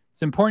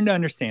 It's important to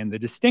understand the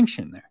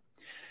distinction there.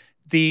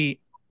 The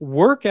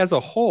work as a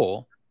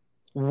whole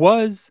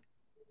was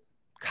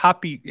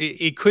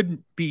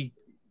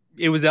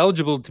it was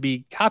eligible to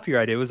be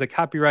copyrighted. It was a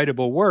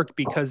copyrightable work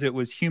because it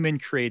was human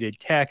created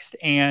text,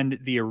 and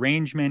the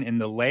arrangement and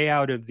the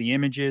layout of the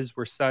images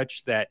were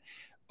such that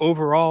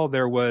overall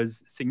there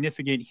was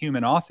significant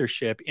human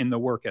authorship in the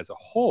work as a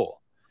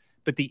whole.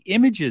 But the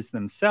images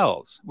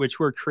themselves, which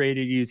were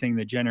created using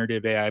the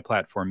generative AI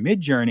platform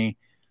Midjourney,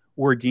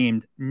 were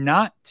deemed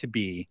not to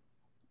be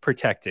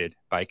protected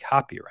by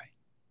copyright.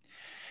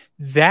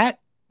 That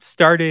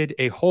started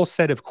a whole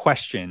set of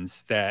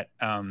questions that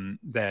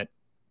that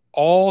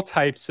all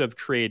types of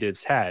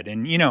creatives had.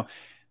 And, you know,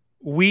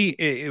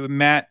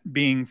 Matt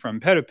being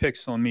from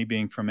Petapixel and me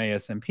being from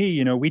ASMP,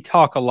 you know, we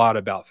talk a lot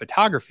about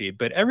photography,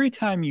 but every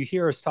time you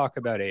hear us talk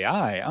about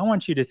AI, I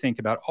want you to think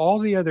about all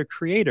the other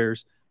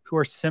creators who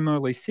are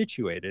similarly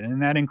situated.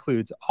 And that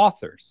includes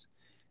authors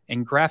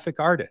and graphic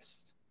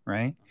artists,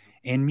 right?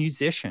 And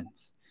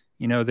musicians.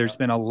 You know, there's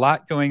been a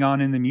lot going on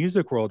in the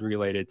music world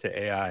related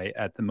to AI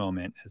at the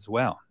moment as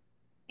well.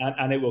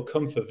 And it will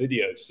come for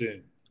video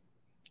soon.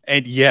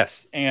 And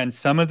yes, and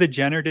some of the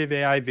generative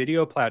AI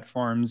video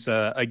platforms,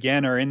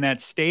 again, are in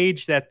that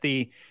stage that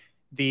the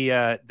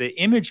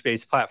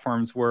image-based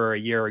platforms were a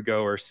year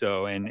ago or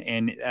so,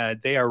 and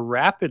they are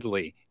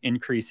rapidly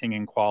increasing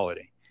in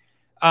quality.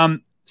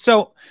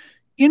 So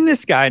in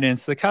this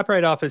guidance, the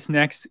Copyright Office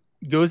next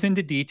goes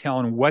into detail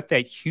on what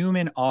that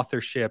human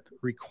authorship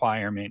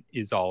requirement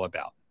is all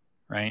about,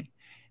 right?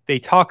 They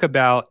talk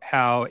about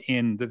how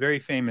in the very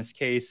famous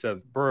case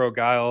of Burrow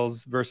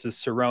Giles versus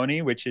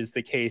Cerrone, which is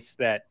the case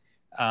that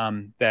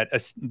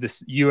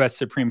this U.S.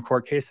 Supreme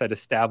Court case that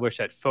established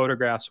that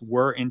photographs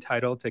were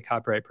entitled to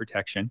copyright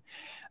protection.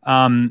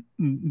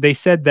 They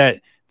said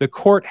that the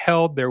court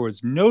held there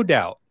was no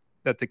doubt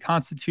that the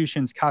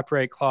Constitution's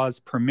copyright clause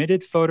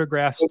permitted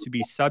photographs to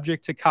be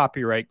subject to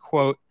copyright,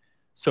 quote,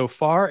 so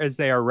far as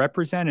they are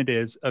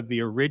representatives of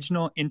the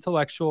original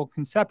intellectual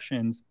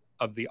conceptions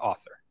of the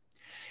author.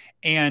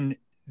 And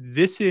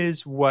this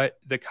is what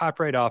the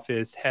Copyright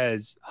Office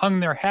has hung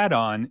their hat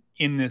on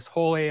in this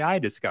whole AI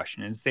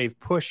discussion, is they've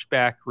pushed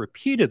back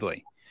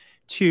repeatedly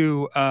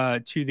to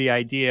the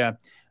idea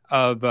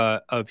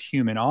of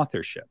human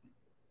authorship.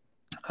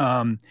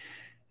 And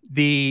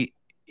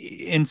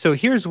so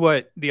here's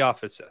what the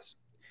office says.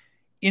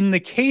 In the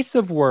case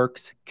of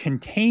works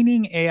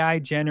containing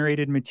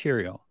AI-generated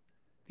material,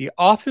 the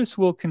office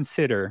will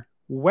consider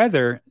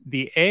whether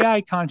the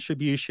AI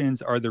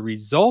contributions are the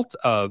result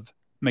of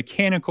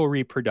mechanical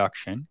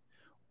reproduction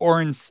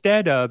or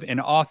instead of an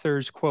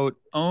author's, quote,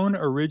 own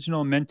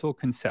original mental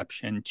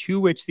conception to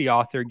which the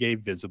author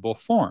gave visible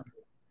form.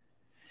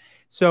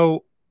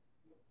 So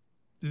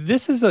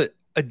this is a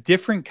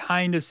different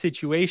kind of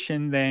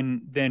situation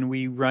than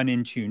we run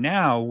into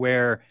now,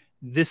 where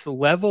this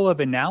level of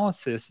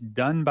analysis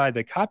done by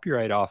the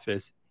Copyright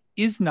Office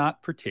is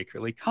not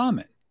particularly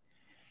common.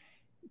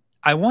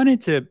 I wanted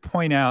to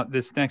point out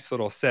this next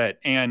little set,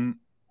 and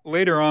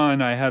later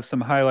on I have some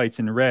highlights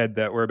in red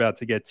that we're about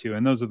to get to,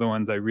 and those are the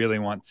ones I really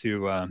want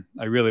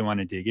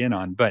to dig in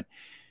on. But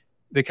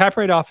the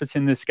Copyright Office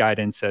in this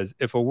guidance says,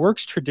 if a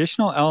work's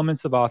traditional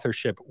elements of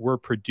authorship were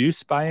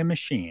produced by a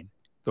machine,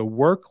 the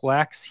work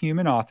lacks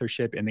human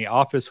authorship and the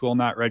office will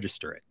not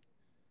register it.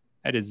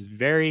 That is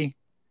very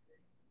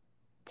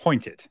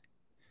pointed.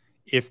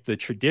 If the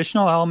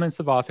traditional elements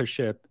of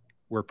authorship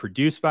were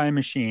produced by a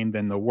machine,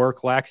 then the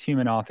work lacks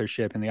human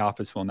authorship and the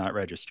office will not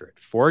register it.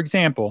 For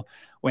example,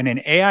 when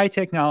an AI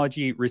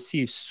technology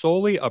receives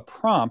solely a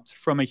prompt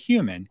from a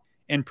human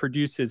and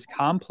produces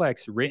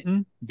complex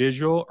written,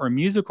 visual, or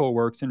musical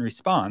works in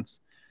response,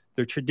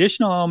 the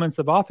traditional elements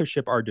of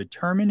authorship are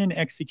determined and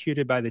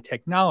executed by the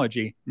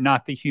technology,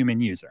 not the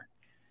human user.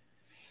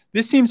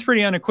 This seems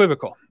pretty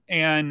unequivocal,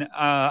 and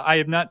I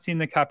have not seen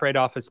the Copyright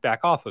Office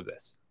back off of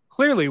this.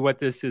 Clearly, what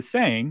this is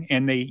saying,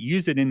 and they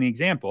use it in the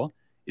example,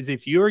 is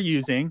if you're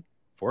using,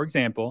 for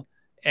example,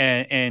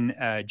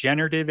 a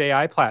generative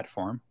AI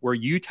platform where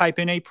you type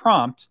in a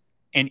prompt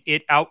and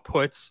it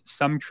outputs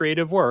some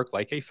creative work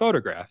like a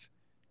photograph,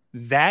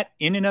 that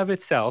in and of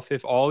itself,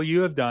 if all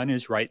you have done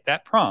is write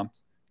that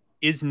prompt,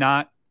 does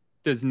not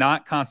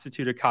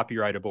constitute a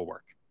copyrightable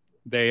work.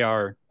 They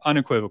are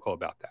unequivocal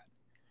about that.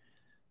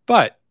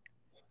 But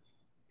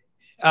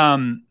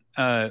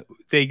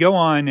they go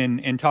on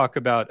and talk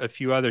about a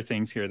few other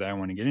things here that I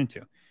want to get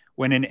into.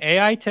 When an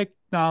AI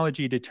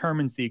technology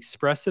determines the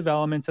expressive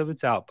elements of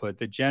its output,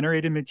 the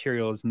generated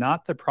material is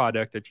not the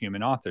product of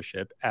human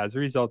authorship. As a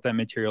result, that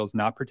material is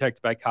not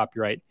protected by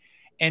copyright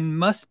and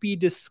must be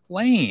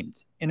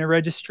disclaimed in a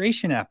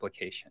registration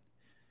application.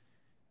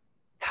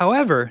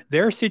 However,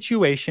 there are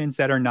situations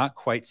that are not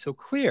quite so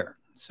clear.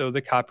 So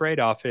the Copyright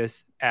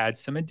Office adds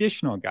some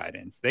additional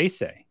guidance. They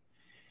say,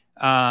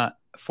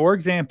 for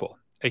example,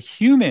 a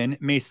human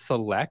may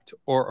select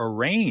or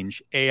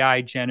arrange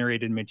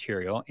AI-generated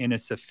material in a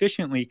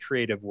sufficiently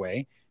creative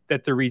way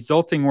that the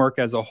resulting work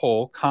as a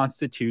whole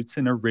constitutes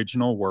an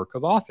original work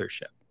of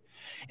authorship.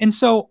 And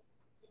so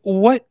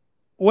what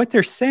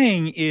they're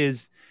saying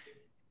is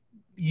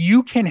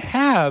you can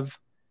have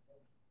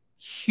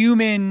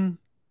human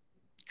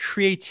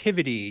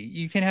creativity,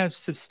 you can have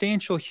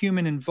substantial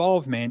human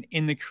involvement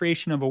in the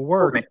creation of a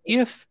work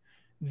if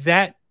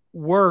that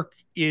work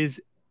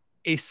is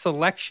a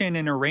selection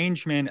and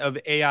arrangement of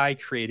AI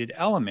created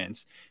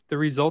elements. The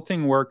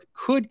resulting work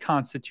could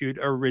constitute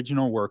an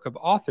original work of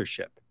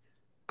authorship.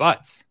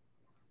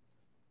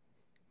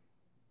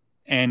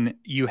 And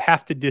you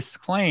have to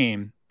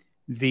disclaim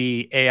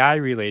the AI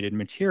related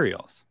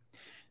materials.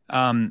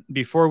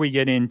 Before we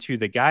get into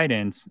the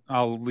guidance,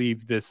 I'll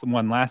leave this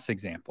one last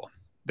example.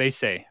 They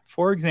say,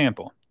 for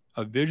example,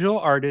 a visual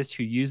artist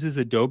who uses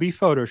Adobe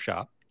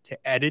Photoshop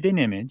to edit an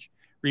image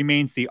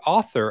remains the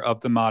author of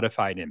the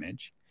modified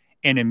image,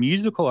 and a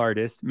musical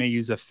artist may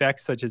use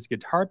effects such as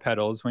guitar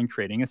pedals when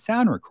creating a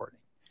sound recording.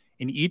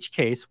 In each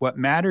case, what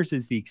matters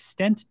is the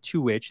extent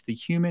to which the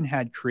human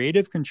had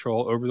creative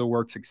control over the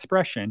work's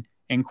expression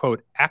and,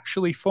 quote,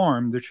 actually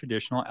formed the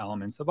traditional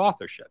elements of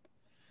authorship.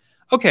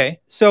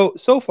 Okay,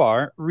 so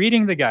far,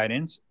 reading the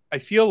guidance, I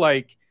feel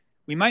like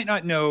we might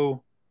not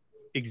know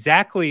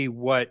exactly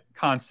what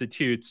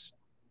constitutes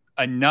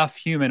enough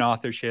human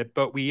authorship,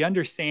 but we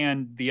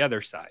understand the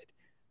other side.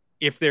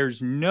 If there's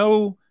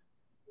no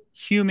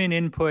human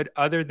input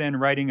other than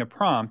writing a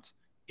prompt,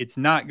 it's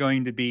not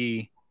going to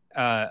be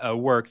a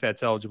work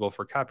that's eligible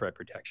for copyright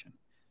protection.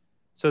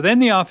 So then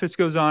the office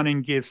goes on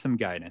and gives some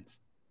guidance.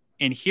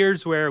 And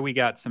here's where we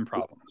got some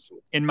problems,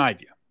 in my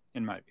view.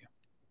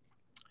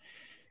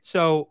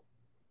 So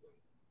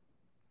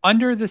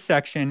under the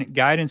section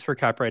Guidance for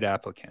Copyright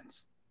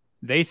Applicants,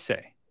 they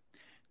say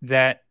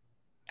that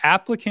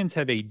applicants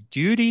have a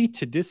duty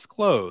to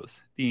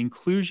disclose the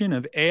inclusion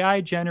of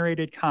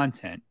AI-generated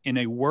content in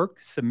a work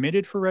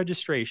submitted for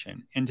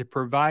registration and to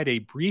provide a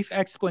brief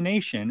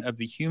explanation of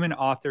the human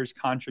author's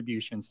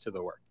contributions to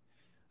the work.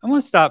 I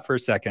want to stop for a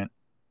second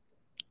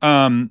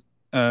and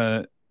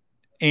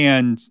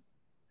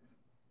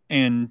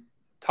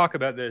talk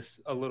about this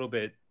a little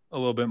bit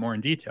more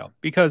in detail,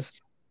 because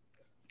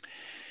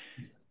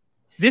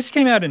this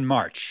came out in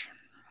March,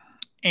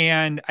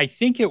 and I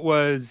think it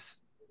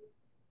was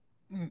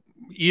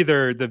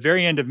either the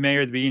very end of May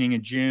or the beginning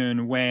of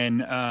June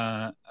when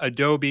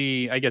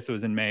Adobe, I guess it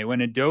was in May,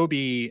 when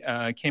Adobe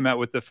came out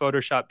with the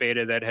Photoshop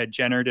beta that had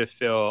generative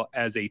fill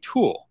as a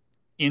tool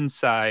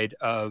inside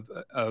of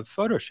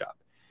Photoshop.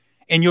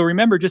 And you'll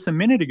remember just a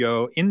minute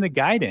ago in the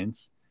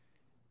guidance,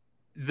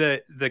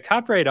 the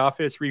Copyright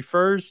Office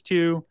refers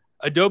to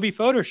Adobe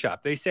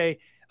Photoshop. They say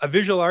a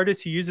visual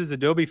artist who uses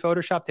Adobe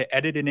Photoshop to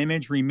edit an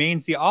image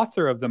remains the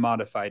author of the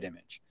modified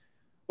image.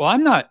 Well,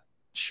 I'm not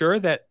sure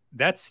that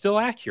that's still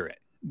accurate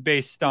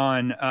based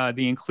on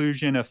the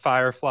inclusion of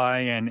Firefly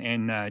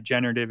and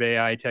generative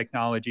AI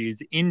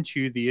technologies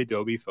into the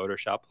Adobe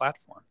Photoshop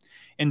platform.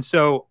 And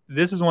so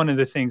this is one of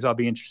the things I'll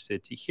be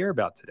interested to hear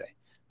about today.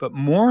 But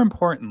more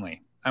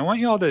importantly, I want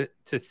you all to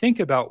think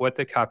about what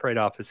the Copyright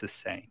Office is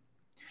saying.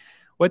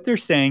 What they're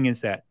saying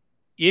is that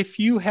if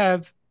you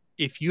have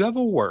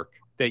a work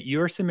that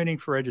you're submitting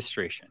for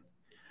registration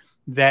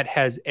that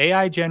has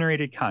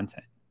AI-generated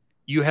content,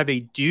 you have a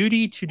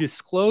duty to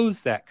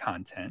disclose that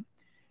content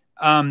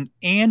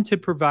and to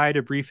provide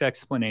a brief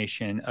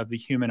explanation of the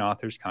human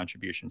author's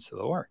contributions to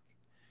the work.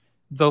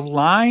 The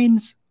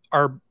lines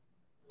are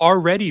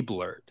already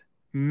blurred.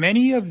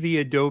 Many of the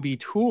Adobe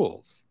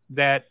tools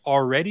that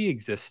already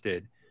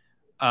existed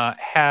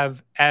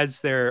have as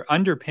their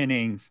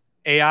underpinnings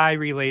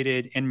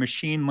AI-related and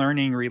machine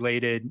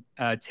learning-related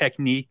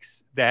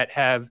techniques that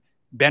have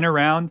been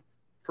around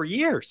for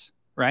years,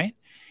 right?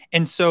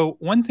 And so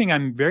one thing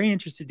I'm very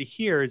interested to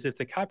hear is if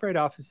the Copyright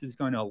Office is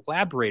going to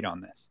elaborate on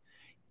this.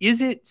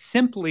 Is it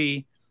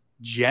simply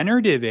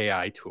generative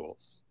AI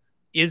tools?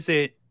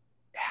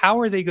 How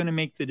are they going to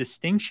make the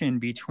distinction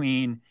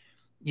between,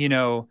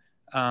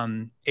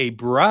 a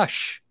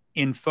brush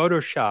in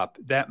Photoshop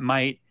that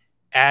might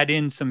add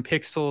in some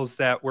pixels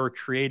that were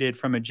created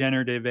from a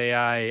generative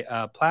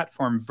AI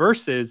platform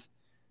versus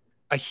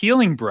a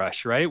healing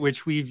brush, right?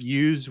 Which we've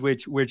used,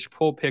 which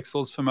pull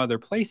pixels from other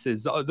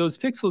places. Those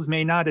pixels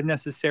may not have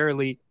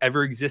necessarily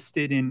ever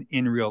existed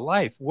in real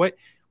life.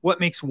 What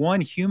makes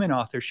one human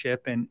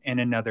authorship and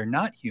another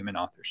not human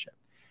authorship?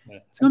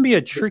 It's going to be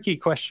a tricky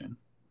question.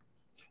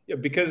 Yeah,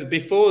 because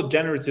before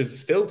generative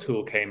fill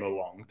tool came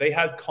along, they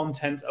had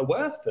content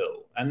aware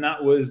fill, and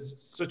that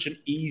was such an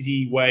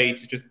easy way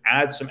to just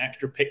add some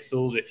extra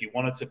pixels if you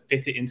wanted to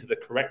fit it into the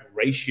correct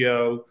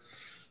ratio.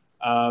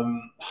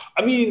 I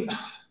mean,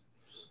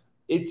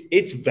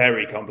 it's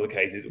very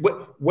complicated.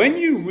 When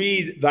you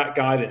read that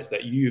guidance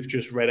that you've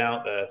just read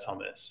out there,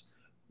 Thomas,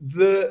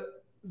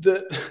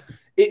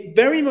 it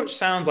very much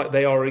sounds like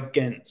they are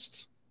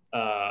against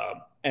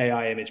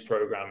AI image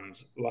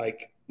programs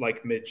like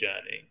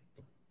Midjourney.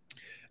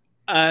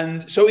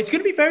 And so it's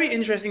going to be very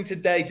interesting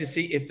today to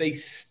see if they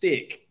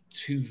stick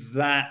to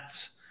that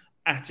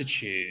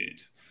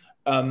attitude,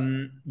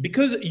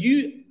 because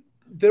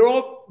there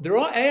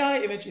are AI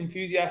image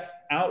enthusiasts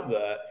out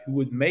there who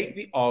would make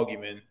the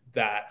argument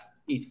that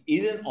it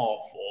is an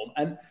art form.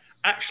 And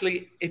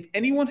actually, if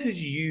anyone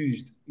has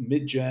used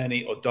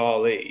Midjourney or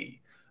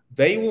DALL-E,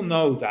 they will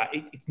know that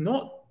it's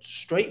not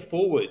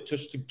straightforward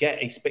just to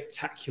get a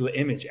spectacular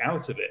image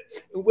out of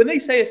it. When they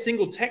say a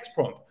single text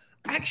prompt,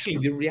 actually,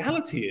 the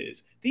reality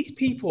is these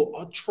people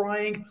are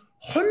trying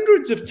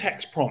hundreds of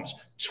text prompts,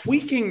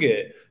 tweaking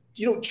it,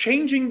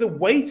 changing the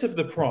weight of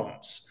the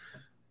prompts.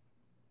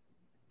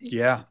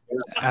 Yeah,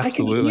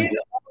 absolutely. I can hear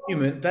the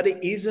argument that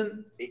it is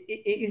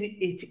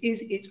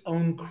its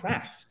own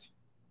craft.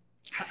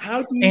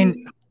 How do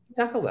you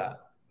tackle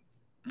that?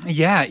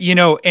 Yeah,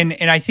 and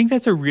I think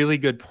that's a really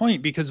good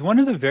point, because one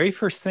of the very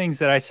first things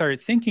that I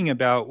started thinking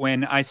about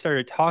when I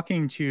started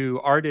talking to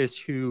artists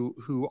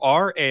who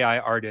are AI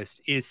artists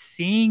is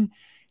seeing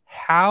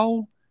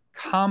how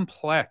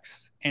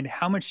complex and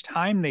how much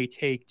time they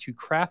take to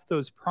craft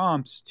those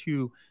prompts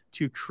to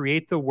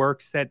create the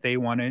works that they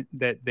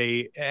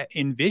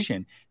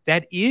envision.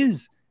 That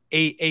is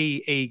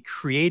a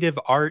creative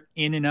art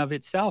in and of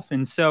itself.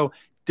 And so,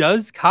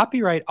 does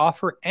copyright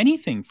offer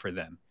anything for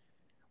them?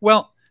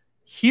 Well,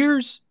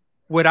 here's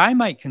what I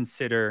might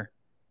consider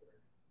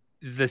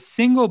the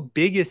single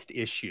biggest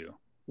issue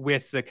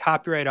with the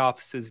Copyright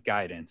Office's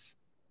guidance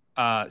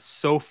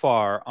so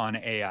far on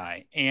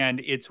AI.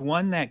 And it's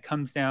one that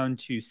comes down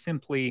to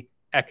simply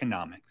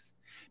economics.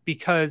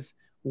 Because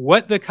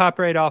what the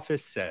Copyright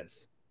Office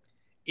says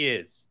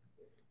is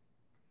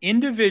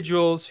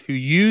individuals who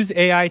use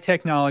AI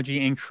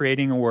technology in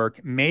creating a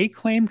work may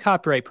claim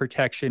copyright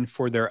protection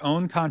for their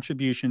own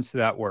contributions to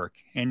that work.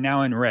 And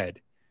now in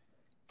red,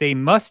 they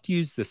must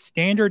use the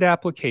standard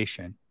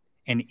application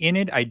and in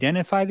it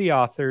identify the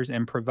authors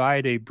and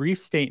provide a brief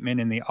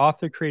statement in the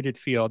author-created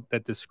field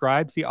that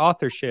describes the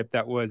authorship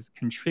that was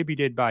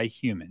contributed by a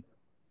human.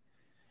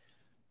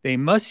 They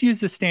must use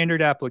the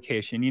standard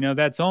application. You know,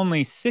 that's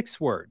only 6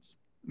 words,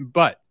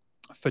 but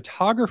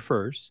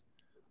photographers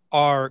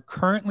are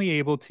currently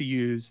able to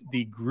use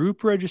the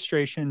group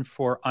registration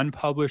for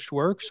unpublished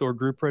works or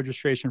group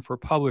registration for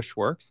published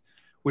works,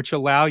 which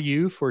allow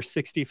you for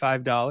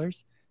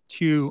 $65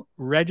 to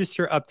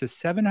register up to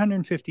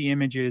 750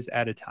 images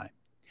at a time.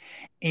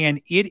 And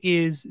it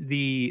is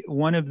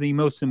one of the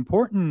most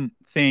important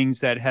things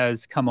that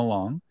has come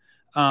along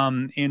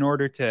in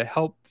order to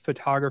help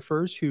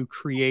photographers who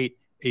create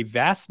a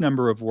vast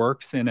number of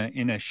works in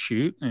a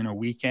shoot in a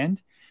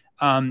weekend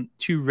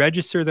to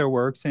register their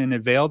works and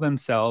avail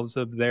themselves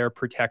of their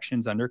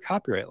protections under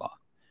copyright law.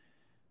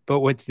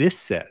 But what this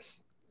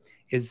says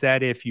is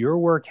that if your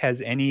work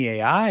has any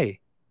AI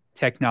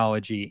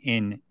technology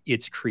in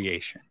its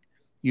creation,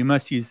 you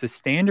must use the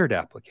standard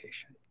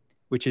application,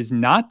 which is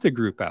not the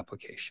group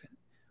application,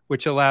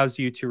 which allows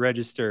you to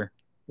register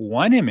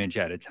one image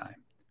at a time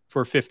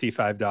for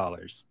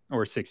 $55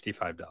 or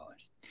 $65.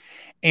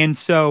 And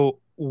so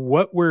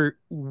what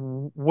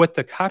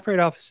the Copyright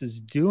Office is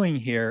doing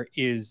here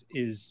is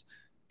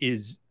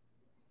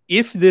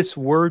if this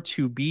were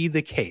to be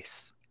the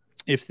case,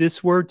 if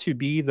this were to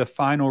be the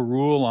final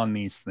rule on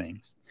these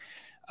things,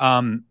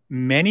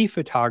 many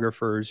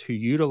photographers who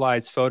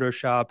utilize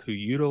Photoshop, who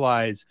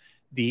utilize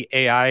the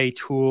AI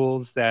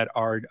tools that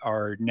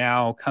are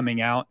now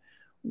coming out,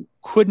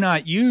 could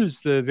not use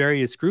the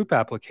various group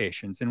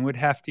applications and would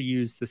have to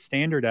use the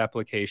standard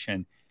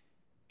application.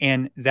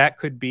 And that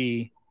could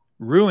be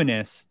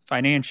ruinous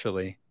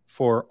financially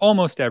for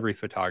almost every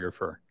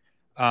photographer.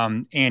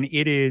 And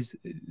it is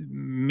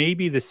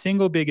maybe the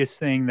single biggest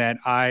thing that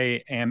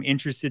I am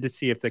interested to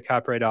see if the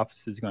Copyright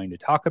Office is going to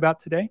talk about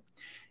today.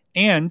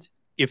 And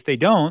if they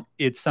don't,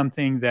 it's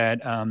something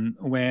that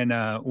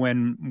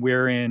when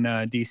we're in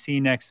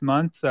DC next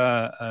month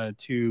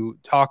to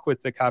talk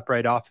with the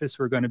Copyright Office,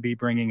 we're going to be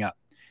bringing up,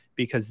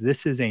 because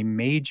this is a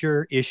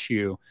major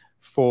issue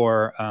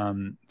for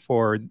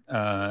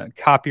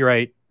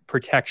copyright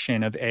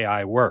protection of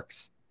AI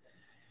works.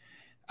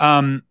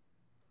 They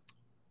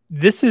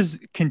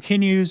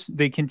continue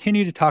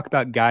to talk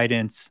about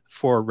guidance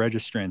for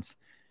registrants.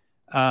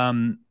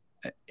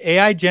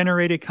 AI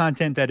generated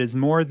content that is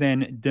more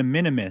than de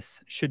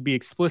minimis should be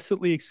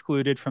explicitly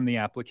excluded from the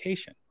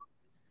application.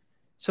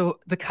 So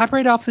the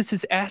Copyright Office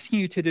is asking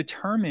you to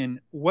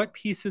determine what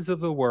pieces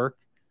of the work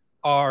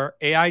are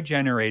AI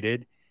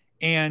generated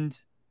and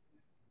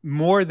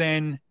more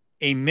than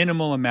a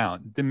minimal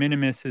amount. De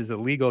minimis is a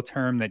legal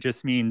term that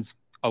just means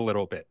a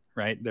little bit,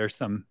 right? There's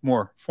some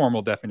more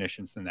formal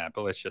definitions than that,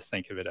 but let's just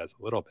think of it as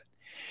a little bit.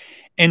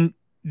 And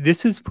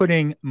this is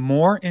putting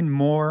more and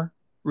more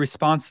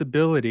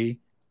responsibility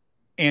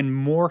and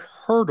more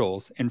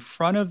hurdles in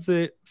front of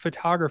the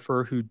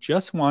photographer who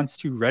just wants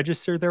to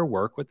register their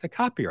work with the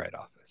Copyright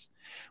Office.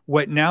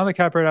 What now the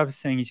Copyright Office is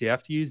saying is you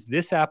have to use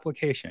this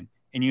application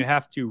and you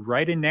have to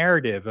write a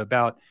narrative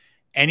about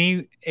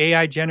any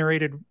AI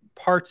generated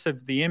parts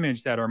of the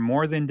image that are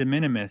more than de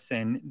minimis,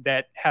 and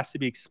that has to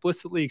be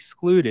explicitly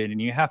excluded, and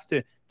you have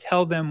to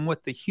tell them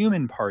what the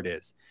human part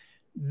is.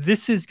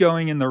 This is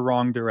going in the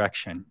wrong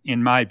direction,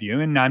 in my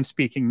view, and I'm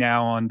speaking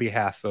now on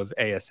behalf of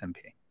ASMP.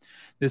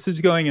 This is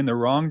going in the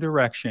wrong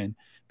direction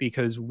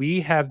because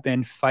we have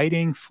been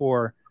fighting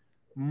for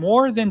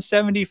more than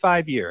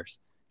 75 years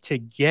to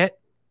get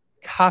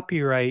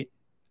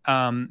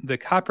the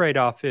Copyright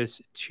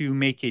Office to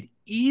make it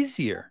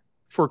easier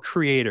for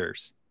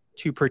creators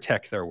to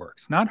protect their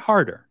works, not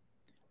harder,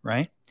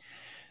 right?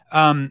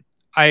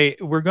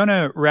 We're going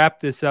to wrap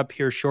this up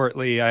here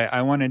shortly.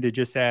 I wanted to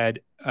just add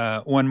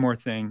one more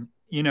thing.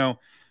 You know,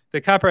 the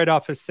Copyright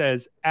Office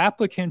says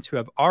applicants who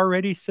have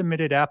already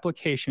submitted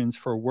applications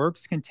for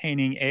works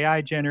containing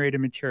AI-generated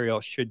material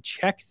should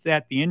check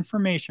that the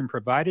information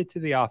provided to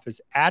the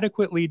office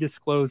adequately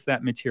disclose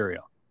that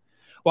material.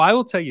 Well, I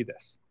will tell you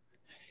this.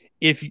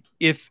 If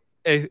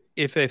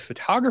a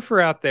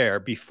photographer out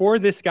there, before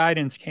this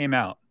guidance came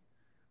out,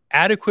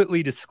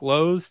 adequately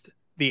disclosed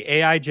the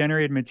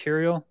AI-generated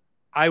material,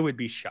 I would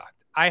be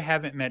shocked. I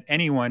haven't met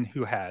anyone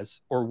who has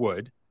or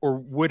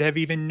would have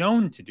even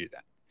known to do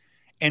that.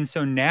 And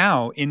so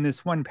now in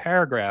this one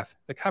paragraph,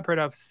 the Copyright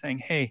Office is saying,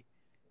 hey,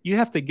 you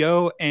have to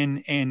go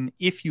and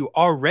if you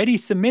already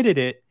submitted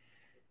it,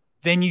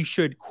 then you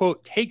should,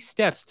 quote, take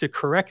steps to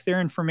correct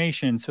their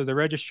information so the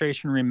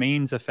registration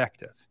remains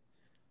effective.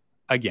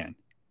 Again,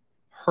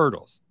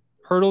 hurdles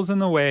in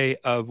the way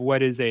of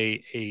what is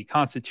a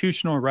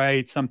constitutional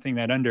right, something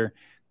that under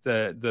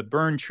the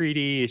Berne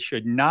Treaty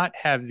should not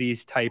have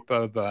these type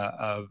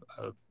of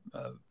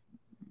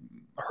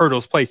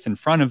hurdles placed in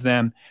front of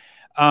them.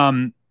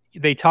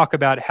 They talk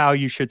about how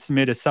you should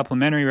submit a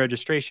supplementary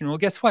registration. Well,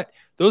 guess what?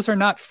 Those are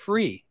not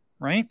free,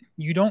 right?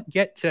 You don't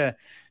get to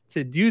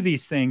do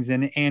these things,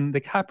 and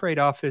the Copyright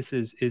Office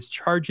is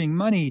charging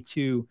money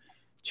to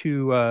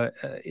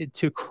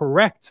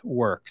correct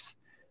works.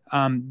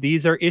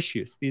 These are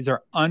issues. These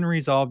are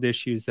unresolved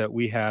issues that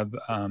we have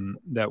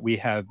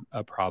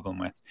a problem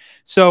with.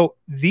 So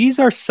these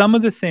are some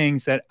of the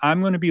things that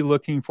I'm going to be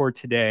looking for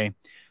today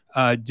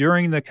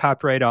during the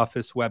Copyright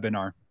Office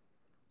webinar.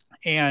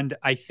 And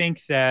I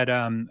think that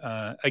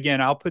again,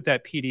 I'll put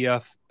that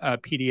PDF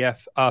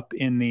up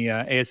in the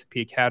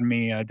ASMP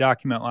Academy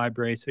document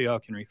library so y'all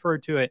can refer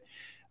to it.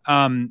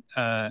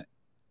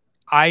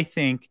 I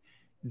think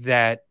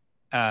that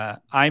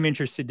I'm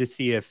interested to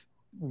see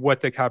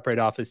what the Copyright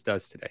Office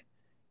does today.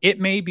 It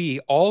may be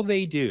all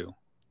they do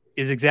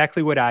is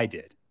exactly what I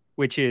did,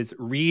 which is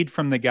read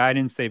from the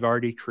guidance they've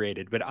already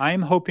created. But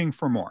I'm hoping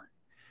for more,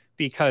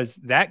 because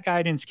that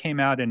guidance came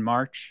out in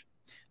March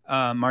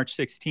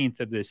 16th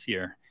of this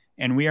year,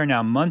 and we are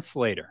now months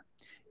later,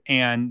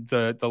 and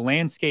the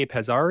landscape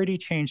has already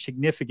changed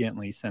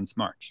significantly since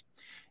March.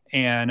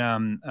 And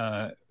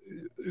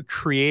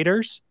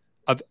creators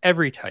of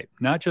every type,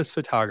 not just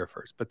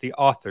photographers, but the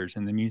authors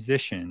and the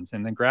musicians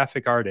and the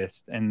graphic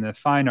artists and the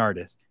fine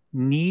artists,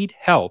 need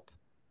help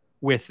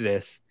with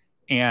this.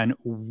 And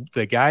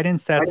the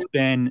guidance that's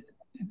been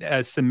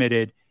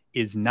submitted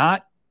is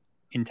not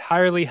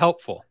entirely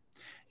helpful.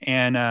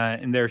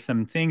 And there's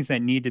some things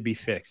that need to be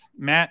fixed.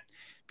 Matt,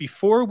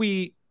 before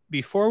we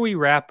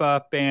wrap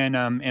up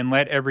and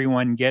let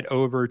everyone get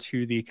over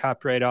to the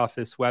Copyright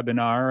Office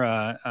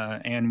webinar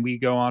and we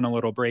go on a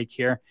little break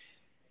here,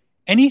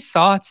 any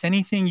thoughts?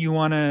 Anything you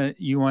wanna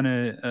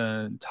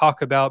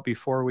talk about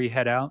before we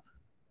head out?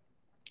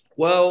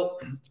 Well,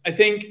 I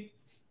think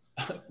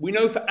we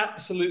know for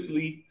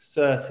absolutely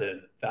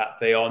certain that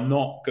they are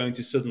not going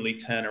to suddenly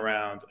turn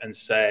around and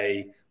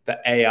say that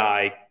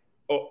AI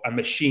or a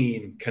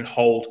machine can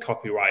hold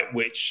copyright,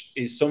 which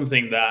is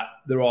something that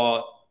there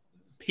are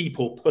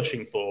people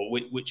pushing for,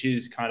 which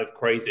is kind of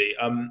crazy.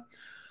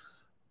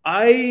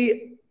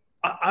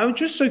 I'm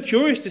just so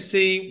curious to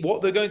see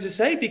what they're going to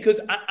say, because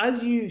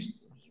as you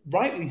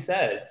rightly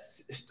said,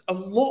 a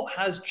lot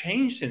has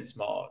changed since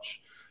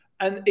March.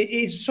 And it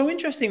is so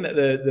interesting that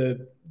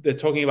they're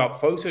talking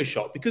about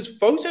Photoshop, because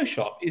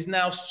Photoshop is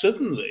now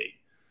suddenly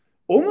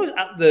almost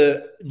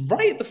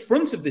right at the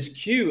front of this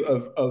queue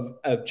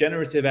of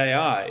generative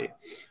AI.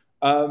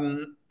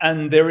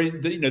 And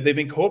they've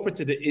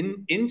incorporated it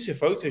into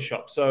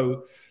Photoshop.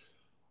 So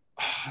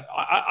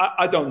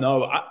I don't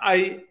know.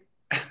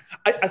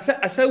 I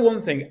say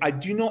one thing. I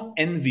do not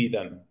envy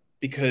them,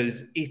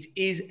 because it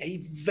is a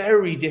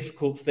very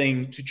difficult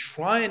thing to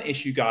try and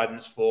issue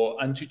guidance for,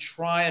 and to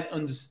try and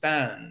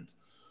understand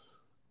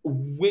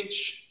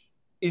which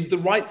is the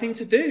right thing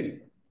to do,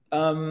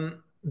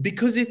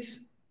 because it's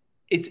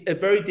a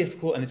very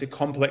difficult and it's a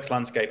complex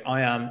landscape.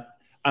 I'm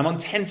on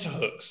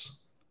tenterhooks,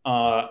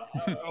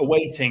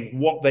 awaiting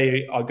what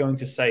they are going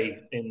to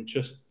say in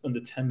just under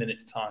 10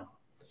 minutes time.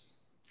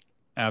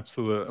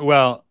 Absolutely.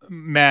 Well,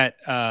 Matt,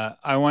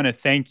 I want to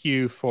thank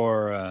you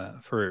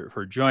for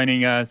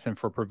joining us and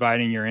for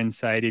providing your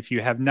insight. If you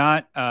have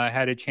not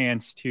had a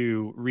chance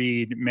to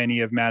read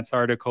many of Matt's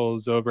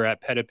articles over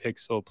at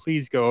Petapixel,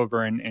 please go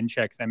over and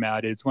check them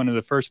out. It's one of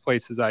the first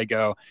places I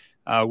go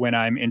when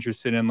I'm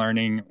interested in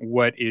learning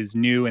what is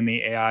new in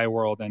the AI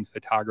world and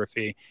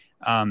photography.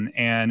 I'm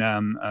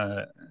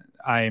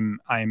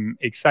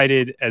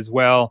excited as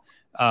well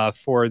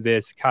for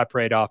this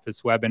Copyright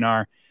Office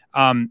webinar.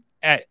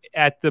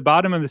 At the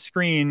bottom of the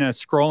screen,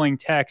 scrolling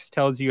text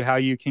tells you how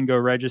you can go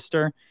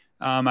register.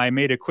 I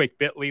made a quick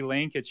bit.ly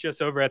link. It's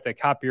just over at the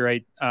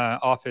Copyright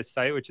Office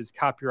site, which is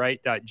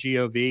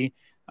copyright.gov.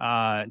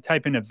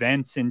 Type in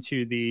events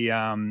into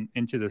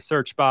the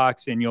search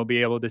box, and you'll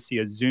be able to see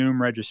a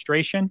Zoom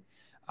registration.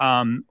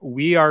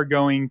 We are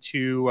going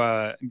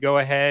to go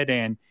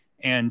ahead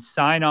and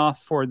sign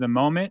off for the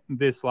moment.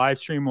 This live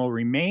stream will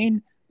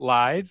remain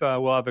live.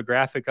 We'll have a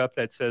graphic up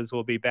that says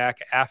we'll be back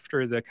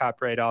after the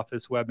Copyright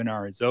Office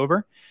webinar is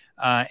over.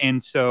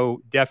 And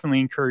so definitely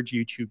encourage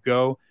you to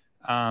go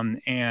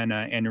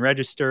and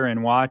register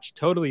and watch,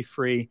 totally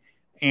free.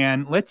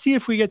 And let's see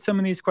if we get some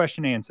of these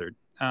questions answered.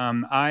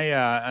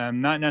 I'm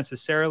not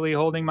necessarily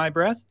holding my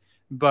breath,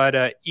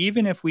 but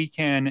even if we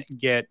can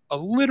get a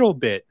little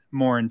bit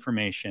more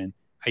information,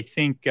 I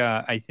think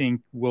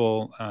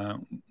we'll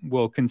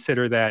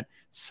consider that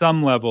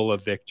some level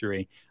of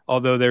victory.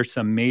 Although there's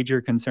some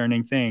major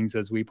concerning things,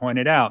 as we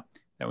pointed out,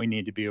 that we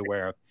need to be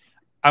aware of.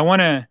 I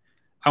want to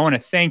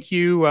thank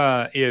you.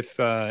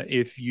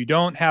 If you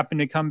don't happen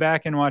to come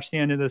back and watch the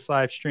end of this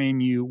live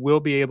stream, you will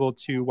be able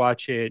to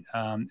watch it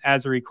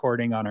as a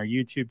recording on our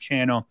YouTube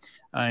channel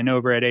and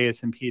over at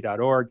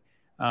asmp.org.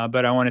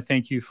 But I want to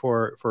thank you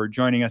for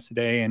joining us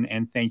today,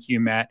 and thank you,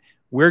 Matt.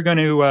 We're going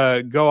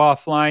to go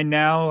offline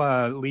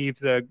now, leave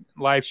the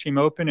live stream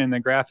open and the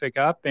graphic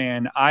up,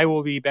 and I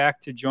will be back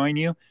to join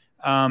you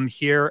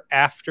here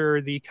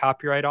after the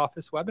Copyright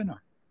Office webinar.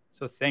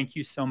 So thank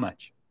you so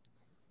much.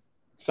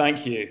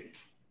 Thank you.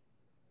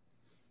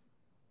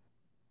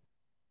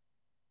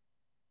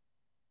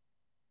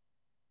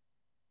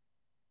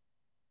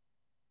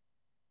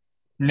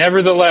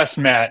 Nevertheless,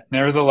 Matt.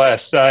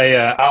 Nevertheless,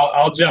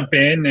 I'll jump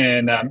in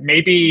and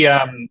maybe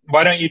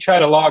why don't you try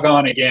to log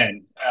on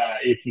again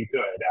if you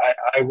could?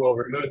 I will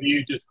remove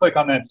you. Just click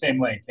on that same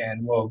link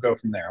and we'll go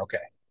from there. Okay.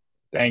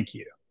 Thank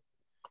you.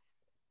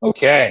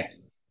 Okay.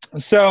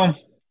 So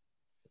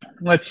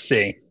let's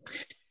see.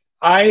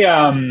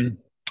 I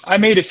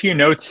made a few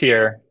notes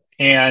here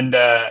and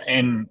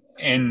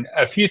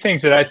a few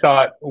things that I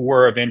thought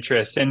were of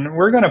interest, and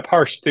we're going to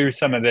parse through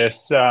some of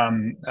this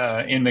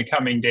in the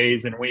coming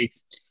days and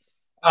weeks.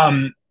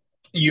 Um,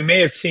 you may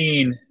have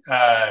seen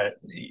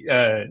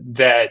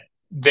that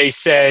they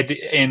said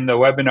in the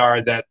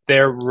webinar that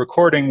their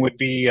recording would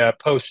be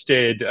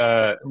posted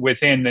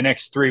within the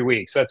next 3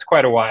 weeks. That's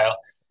quite a while.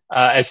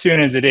 As soon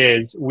as it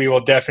is, we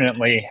will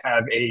definitely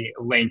have a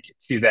link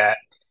to that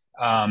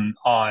on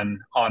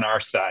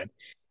our side.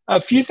 A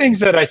few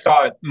things that I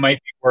thought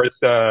might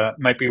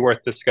be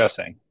worth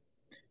discussing.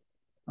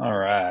 All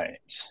right.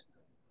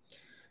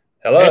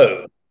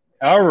 Hello.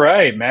 All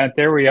right, Matt.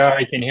 There we are.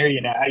 I can hear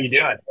you now. How you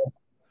doing?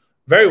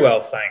 Very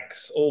well,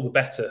 thanks. All the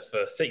better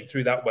for sitting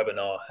through that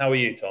webinar. How are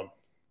you, Tom?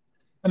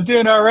 I'm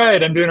doing all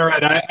right. I'm doing all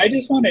right. I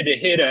just wanted to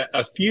hit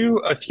a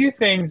few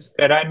things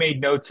that I made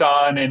notes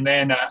on, and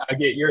then I'll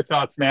get your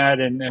thoughts,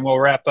 Matt, and we'll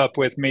wrap up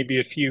with maybe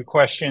a few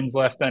questions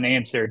left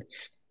unanswered.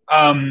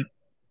 Um,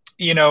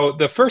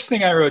 the first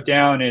thing I wrote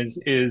down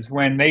is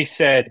when they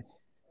said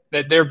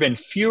that there have been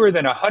fewer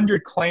than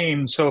 100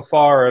 claims so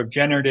far of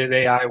generative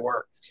AI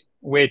works,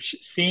 which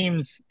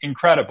seems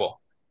incredible.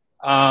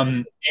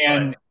 And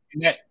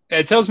that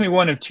tells me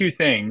one of two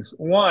things.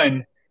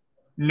 One,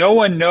 no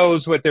one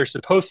knows what they're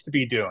supposed to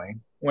be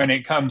doing when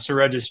it comes to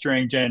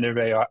registering generative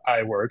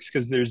AI works,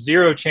 because there's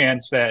zero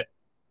chance that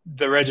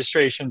the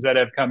registrations that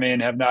have come in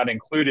have not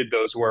included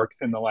those works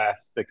in the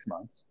last 6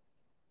 months.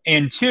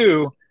 And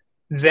two,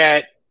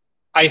 that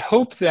I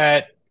hope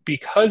that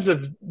because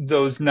of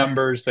those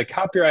numbers, the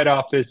Copyright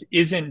Office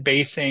isn't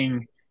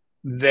basing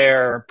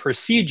their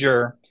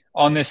procedure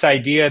on this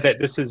idea that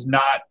this is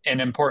not an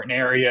important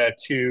area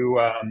to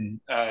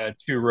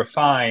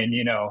refine.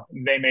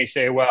 They may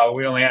say, well,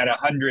 we only had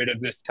 100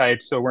 of this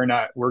type, so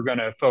we're going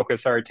to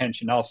focus our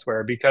attention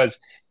elsewhere, because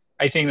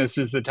I think this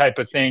is the type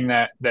of thing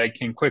that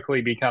can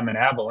quickly become an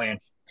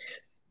avalanche.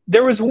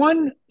 There was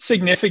one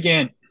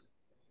significant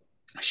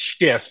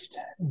shift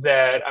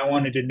that I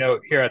wanted to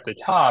note here at the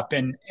top,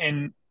 and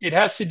it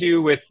has to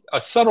do with a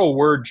subtle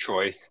word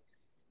choice.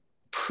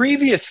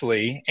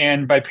 Previously,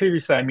 and by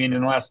previously I mean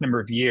in the last number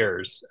of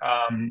years,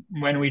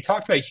 when we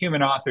talked about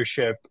human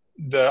authorship,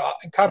 the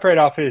Copyright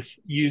Office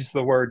used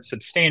the word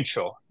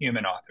substantial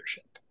human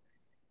authorship.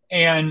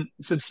 And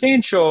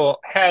substantial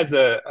has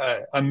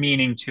a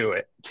meaning to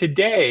it.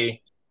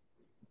 Today,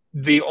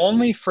 the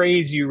only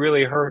phrase you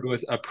really heard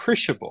was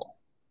appreciable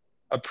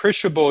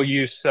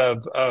use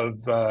of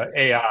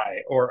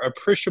AI, or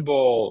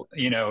appreciable,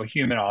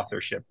 human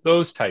authorship,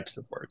 those types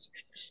of words,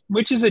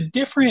 which is a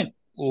different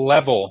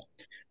level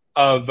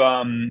of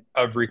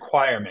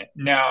requirement.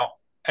 Now,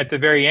 at the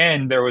very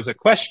end, there was a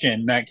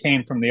question that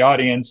came from the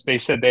audience. They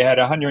said they had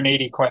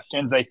 180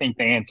 questions. I think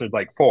they answered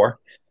like 4.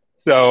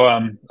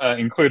 So,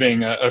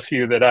 including a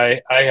few that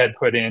I had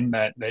put in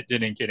that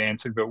didn't get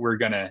answered, but we're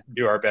going to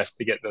do our best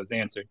to get those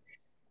answered.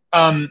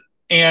 And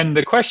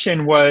the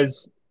question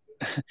was,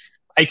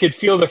 I could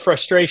feel the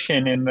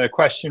frustration in the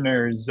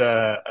questioner's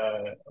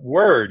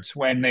words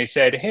when they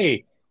said,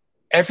 hey,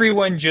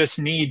 everyone just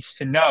needs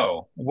to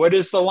know, what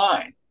is the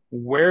line?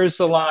 Where's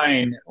the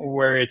line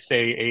where it's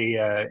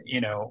where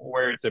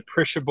it's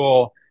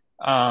appreciable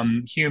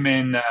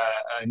human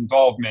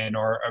involvement,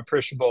 or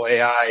appreciable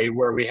AI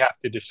where we have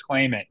to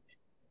disclaim it?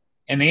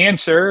 And the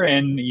answer,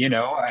 and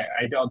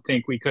I don't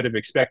think we could have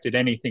expected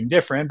anything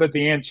different, but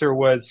the answer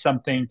was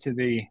something to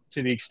the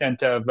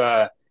extent of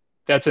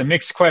that's a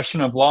mixed question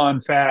of law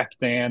and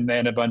fact, and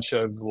then a bunch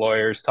of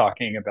lawyers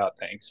talking about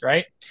things,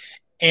 right?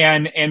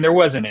 And there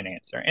wasn't an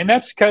answer, and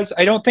that's because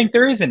I don't think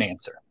there is an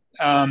answer.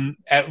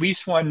 At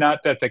least one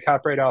not that the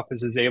Copyright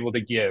Office is able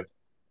to give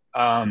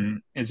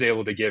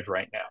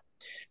right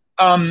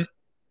now.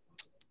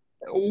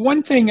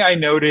 One thing I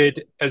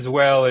noted as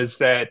well is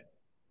that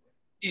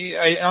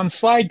on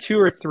slide 2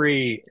 or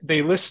 3,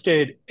 they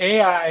listed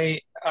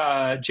AI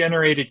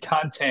generated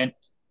content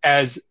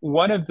as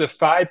one of the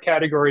 5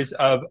 categories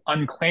of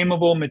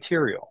unclaimable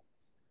material.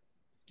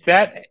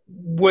 That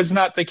was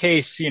not the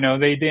case. They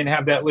didn't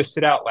have that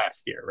listed out last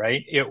year,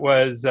 right? It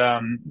was,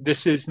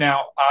 this is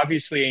now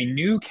obviously a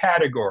new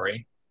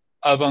category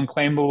of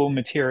unclaimable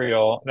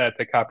material that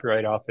the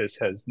Copyright Office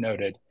has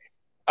noted.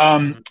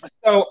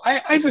 So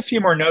I have a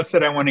few more notes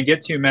that I want to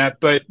get to, Matt,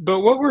 but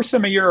what were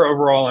some of your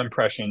overall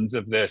impressions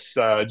of this,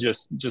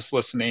 just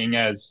listening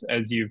as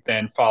you've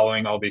been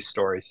following all these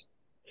stories?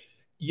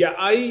 Yeah,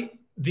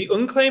 the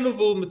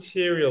unclaimable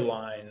material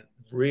line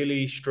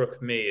really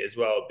struck me as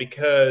well,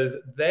 because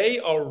they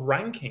are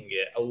ranking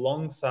it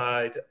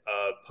alongside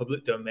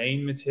public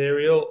domain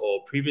material,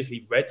 or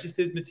previously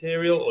registered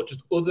material, or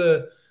just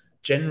other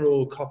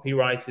general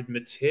copyrighted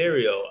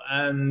material.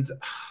 And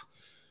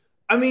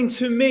I mean,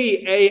 to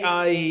me,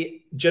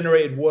 AI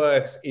generated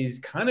works is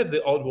kind of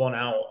the odd one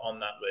out on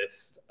that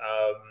list.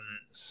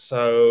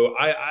 So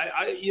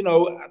you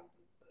know,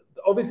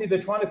 obviously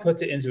they're trying to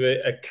put it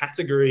into a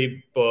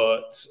category,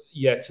 but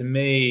yeah, to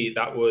me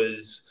that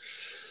was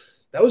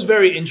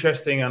very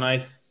interesting, and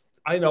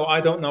I know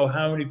I don't know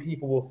how many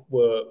people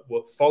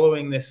were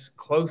following this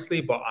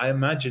closely, but I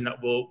imagine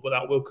that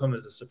will come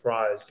as a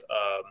surprise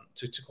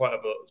to quite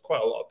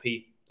a lot of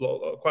people.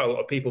 Quite a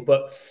lot of people,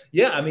 but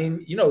yeah, I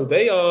mean, you know,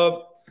 they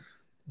are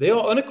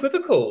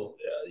unequivocal.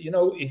 You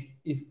know,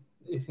 if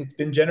it's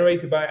been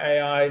generated by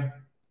AI,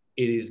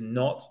 it is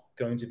not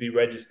going to be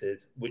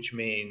registered, which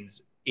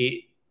means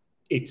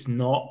it's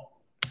not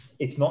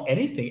it's not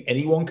anything.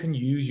 Anyone can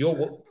use your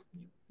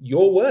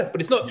work, but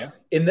it's not Yeah.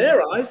 in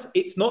their eyes.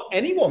 It's not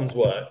anyone's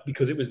work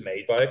because it was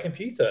made by a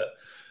computer.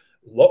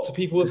 Lots of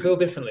people will feel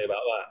differently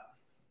about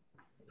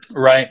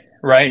Right,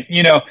 right.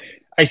 You know,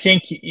 I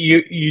think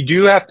you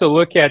do have to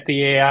look at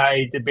the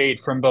AI debate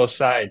from both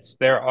sides.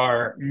 There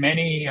are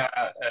many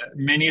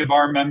of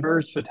our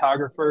members,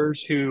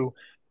 photographers, who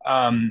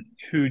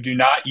do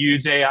not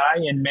use AI,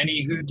 and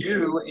many who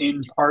do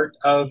in part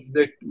of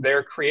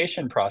their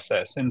creation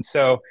process. And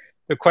so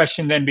the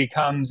question then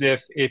becomes,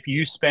 if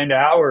you spend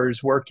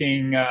hours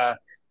working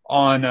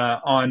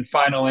on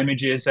final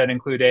images that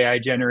include AI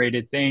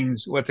generated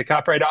things, what the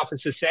Copyright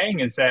Office is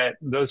saying is that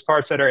those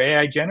parts that are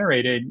AI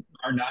generated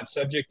are not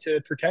subject to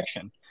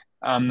protection.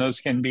 Those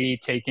can be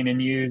taken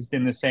and used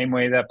in the same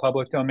way that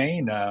public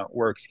domain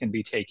works can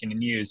be taken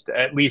and used,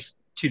 at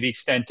least to the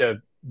extent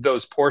of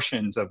those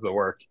portions of the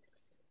work.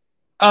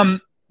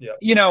 Um, that. Yeah,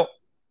 you know,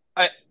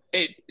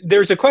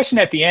 there's a question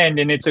at the end,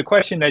 and it's a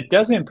question that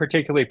doesn't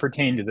particularly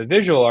pertain to the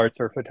visual arts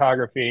or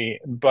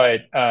photography,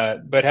 but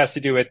has to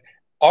do with,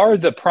 are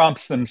the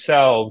prompts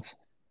themselves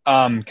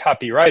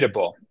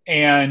copyrightable?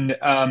 And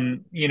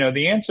you know,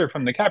 the answer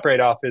from the Copyright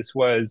Office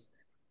was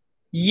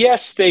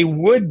yes, they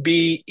would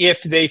be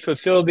if they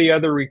fulfill the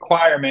other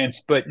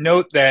requirements. But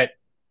note that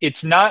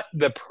it's not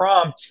the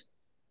prompt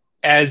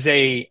as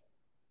a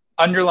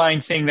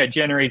underlying thing that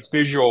generates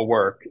visual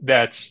work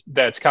that's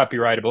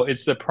copyrightable.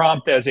 It's the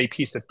prompt as a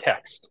piece of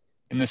text,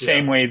 in the yeah,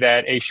 same way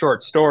that a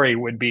short story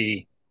would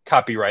be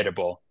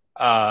copyrightable.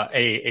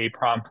 A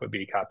prompt would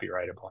be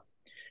copyrightable.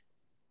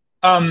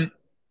 Um,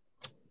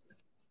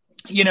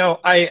 you know,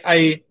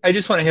 I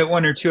just want to hit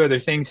one or two other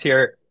things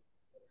here.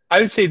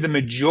 I would say the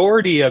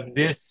majority of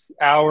this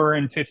hour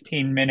and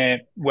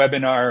 15-minute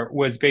webinar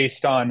was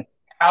based on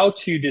how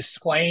to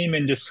disclaim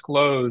and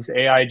disclose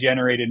AI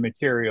generated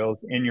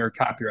materials in your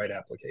copyright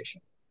application.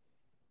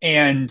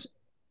 And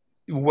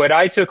what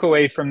I took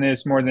away from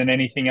this more than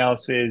anything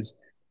else is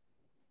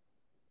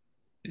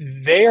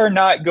they are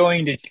not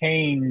going to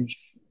change,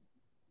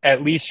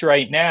 at least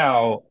right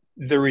now,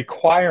 the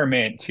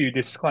requirement to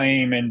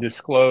disclaim and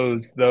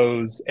disclose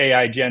those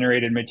AI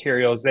generated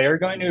materials. They are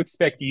going to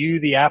expect you,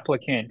 the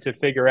applicant, to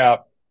figure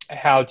out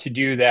how to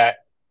do that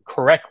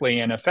correctly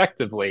and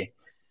effectively.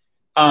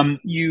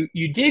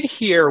 You did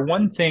hear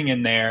one thing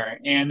in there,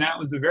 and that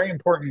was a very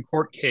important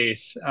court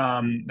case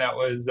that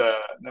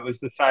was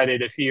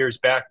decided a few years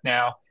back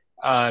now,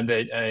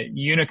 that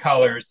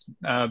Unicolors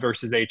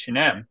versus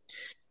H&M.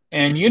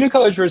 And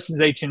Unicolors versus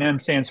H&M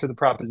stands for the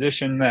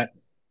proposition that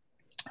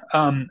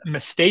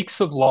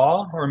mistakes of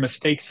law or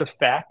mistakes of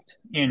fact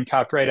in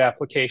copyright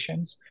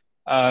applications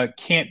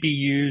can't be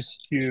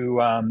used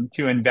to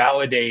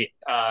invalidate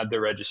the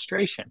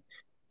registration.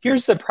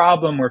 Here's the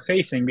problem we're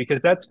facing,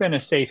 because that's been a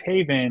safe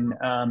haven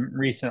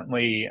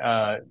recently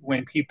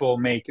when people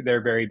make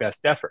their very best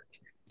efforts.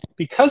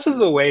 Because of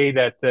the way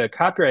that the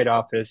Copyright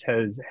Office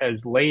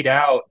has laid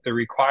out the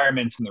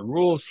requirements and the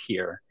rules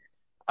here,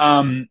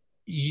 um,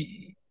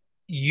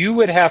 you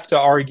would have to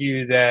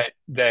argue that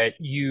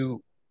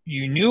you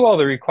knew all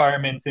the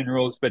requirements and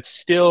rules, but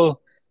still,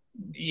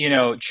 you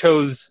know,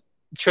 chose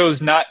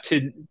not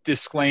to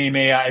disclaim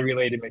AI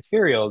related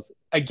materials.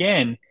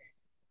 Again,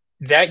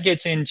 that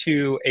gets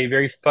into a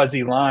very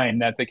fuzzy line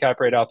that the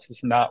Copyright Office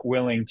is not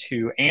willing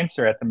to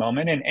answer at the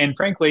moment. And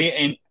frankly,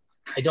 and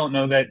I don't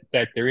know that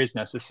there is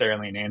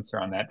necessarily an answer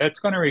on that. That's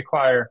going to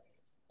require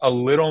a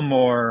little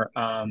more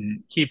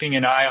keeping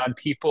an eye on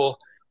people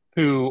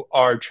who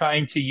are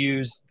trying to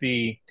use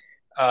the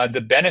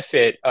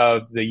benefit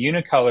of the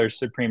Unicolor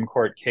Supreme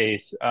Court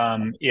case.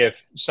 If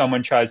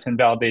someone tries to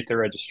invalidate their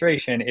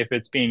registration, if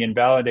it's being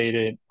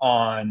invalidated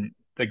on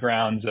the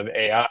grounds of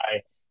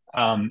AI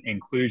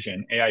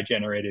inclusion, AI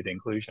generated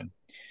inclusion.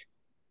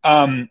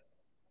 I'll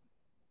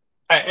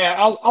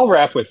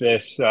wrap with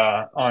this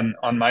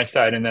on my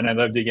side, and then I'd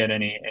love to get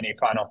any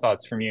final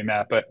thoughts from you,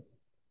 Matt. But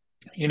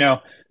you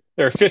know,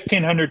 there are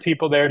 1,500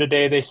 people there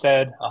today. They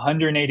said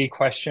 180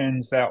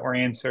 questions that were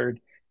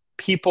answered.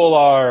 People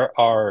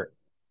are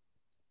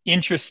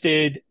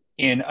interested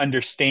in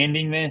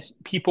understanding this.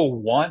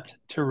 People want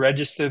to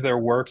register their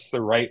works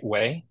the right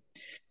way,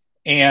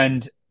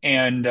 and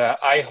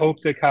I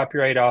hope the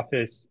Copyright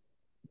Office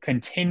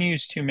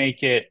continues to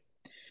make it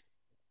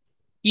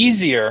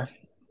easier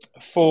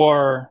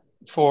for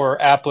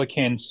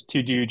applicants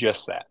to do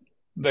just that.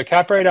 the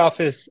Copyright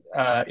Office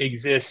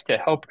exists to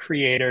help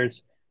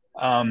creators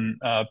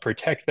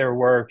protect their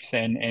works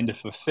and to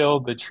fulfill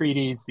the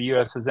treaties the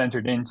U.S. has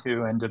entered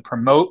into and to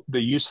promote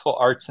the useful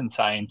arts and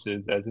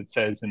sciences, as it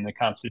says in the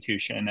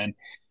Constitution.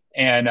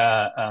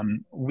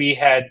 And we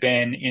had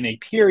been in a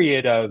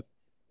period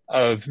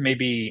of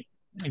maybe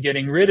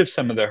getting rid of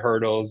some of the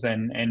hurdles,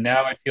 and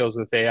now it feels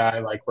with AI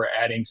like we're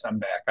adding some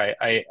back.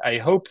 I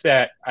hope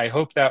that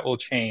will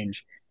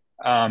change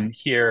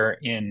here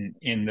in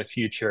the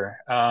future.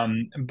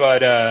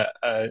 But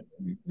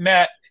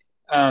Matt,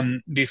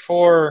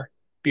 before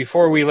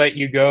we let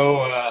you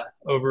go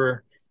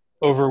over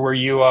where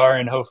you are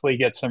and hopefully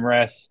get some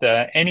rest,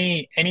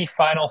 any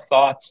final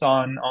thoughts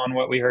on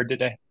what we heard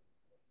today?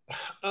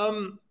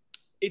 Um,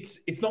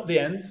 it's not the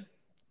end.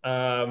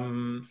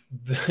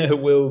 There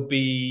will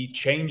be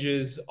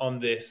changes on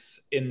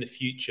this in the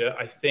future.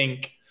 I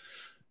think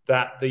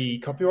that the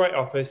Copyright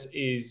Office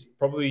is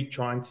probably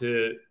trying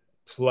to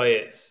play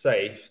it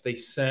safe. They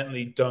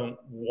certainly don't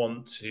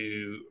want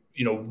to,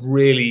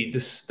 really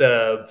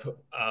disturb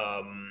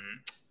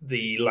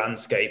the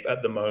landscape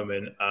at the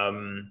moment.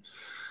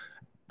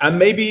 And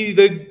maybe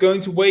they're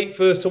going to wait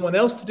for someone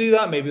else to do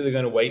that. Maybe they're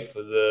going to wait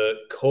for the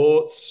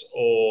courts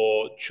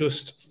or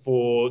just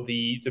for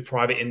the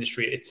private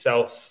industry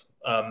itself.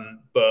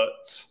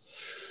 But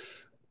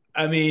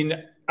I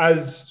mean,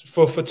 as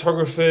for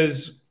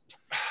photographers,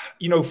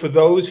 for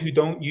those who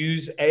don't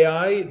use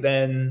AI,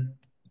 then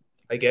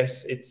I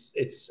guess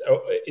it's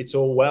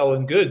all well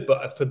and good.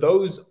 But for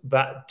those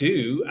that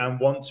do and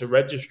want to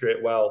register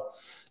it, well,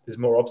 there's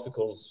more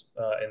obstacles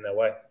in their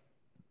way.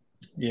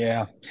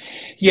 Yeah.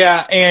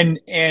 Yeah, and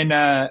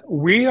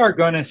we are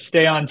going to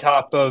stay on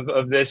top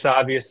of this.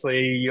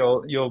 Obviously,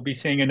 you'll be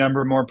seeing a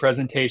number more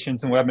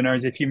presentations and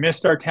webinars. If you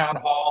missed our town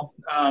hall,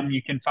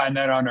 you can find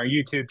that on our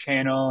YouTube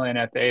channel and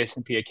at the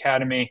ASMP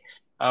Academy,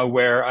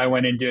 where I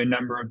went into a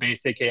number of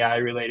basic AI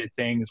related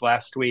things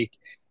last week.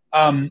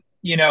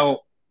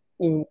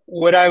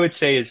 What I would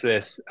say is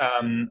this: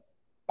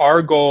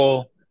 our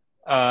goal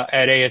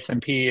at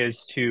ASMP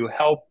is to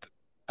help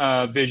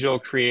visual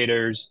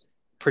creators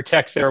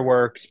protect their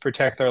works,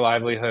 protect their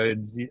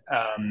livelihoods,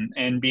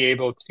 and be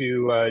able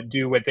to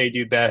do what they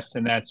do best,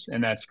 and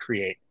that's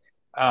create.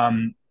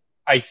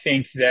 I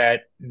think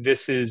that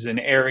this is an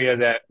area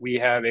that we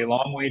have a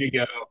long way to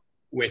go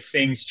with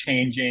things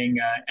changing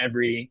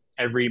every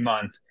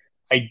month.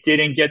 I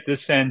didn't get the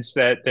sense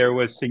that there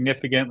was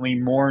significantly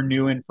more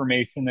new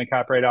information the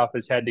Copyright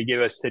Office had to give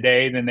us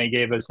today than they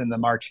gave us in the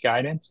March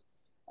guidance.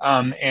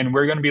 And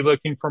we're going to be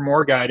looking for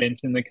more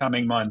guidance in the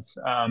coming months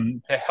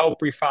to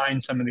help refine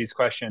some of these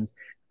questions.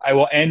 I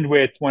will end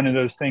with one of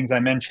those things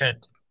I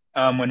mentioned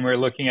when we're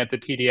looking at the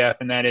PDF,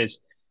 and that is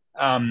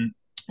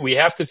we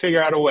have to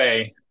figure out a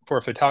way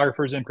for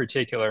photographers in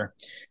particular,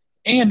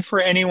 and for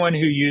anyone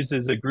who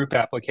uses a group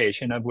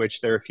application, of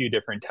which there are a few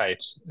different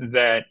types,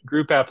 that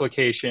group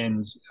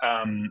applications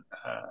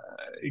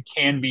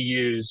can be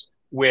used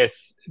with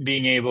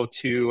being able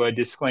to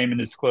disclaim and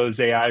disclose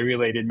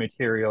AI-related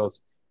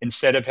materials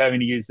instead of having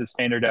to use the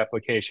standard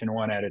application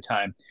one at a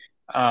time.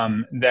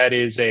 That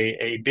is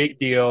a big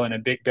deal and a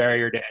big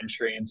barrier to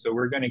entry. And so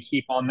we're going to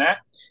keep on that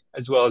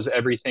as well as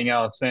everything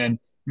else. And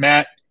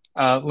Matt,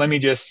 let me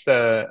just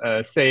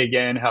say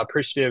again how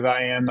appreciative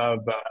I am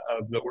of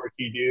the work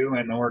you do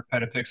and the work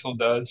Petapixel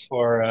does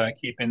for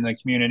keeping the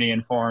community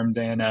informed.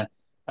 And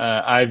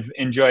I've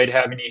enjoyed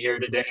having you here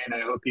today, and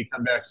I hope you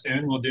come back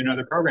soon. We'll do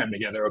another program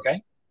together,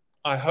 okay?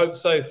 I hope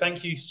so.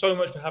 Thank you so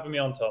much for having me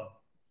on, Tom.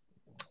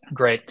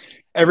 Great.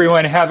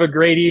 Everyone, have a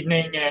great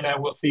evening, and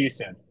we'll see you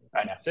soon.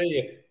 Bye now. See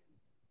you.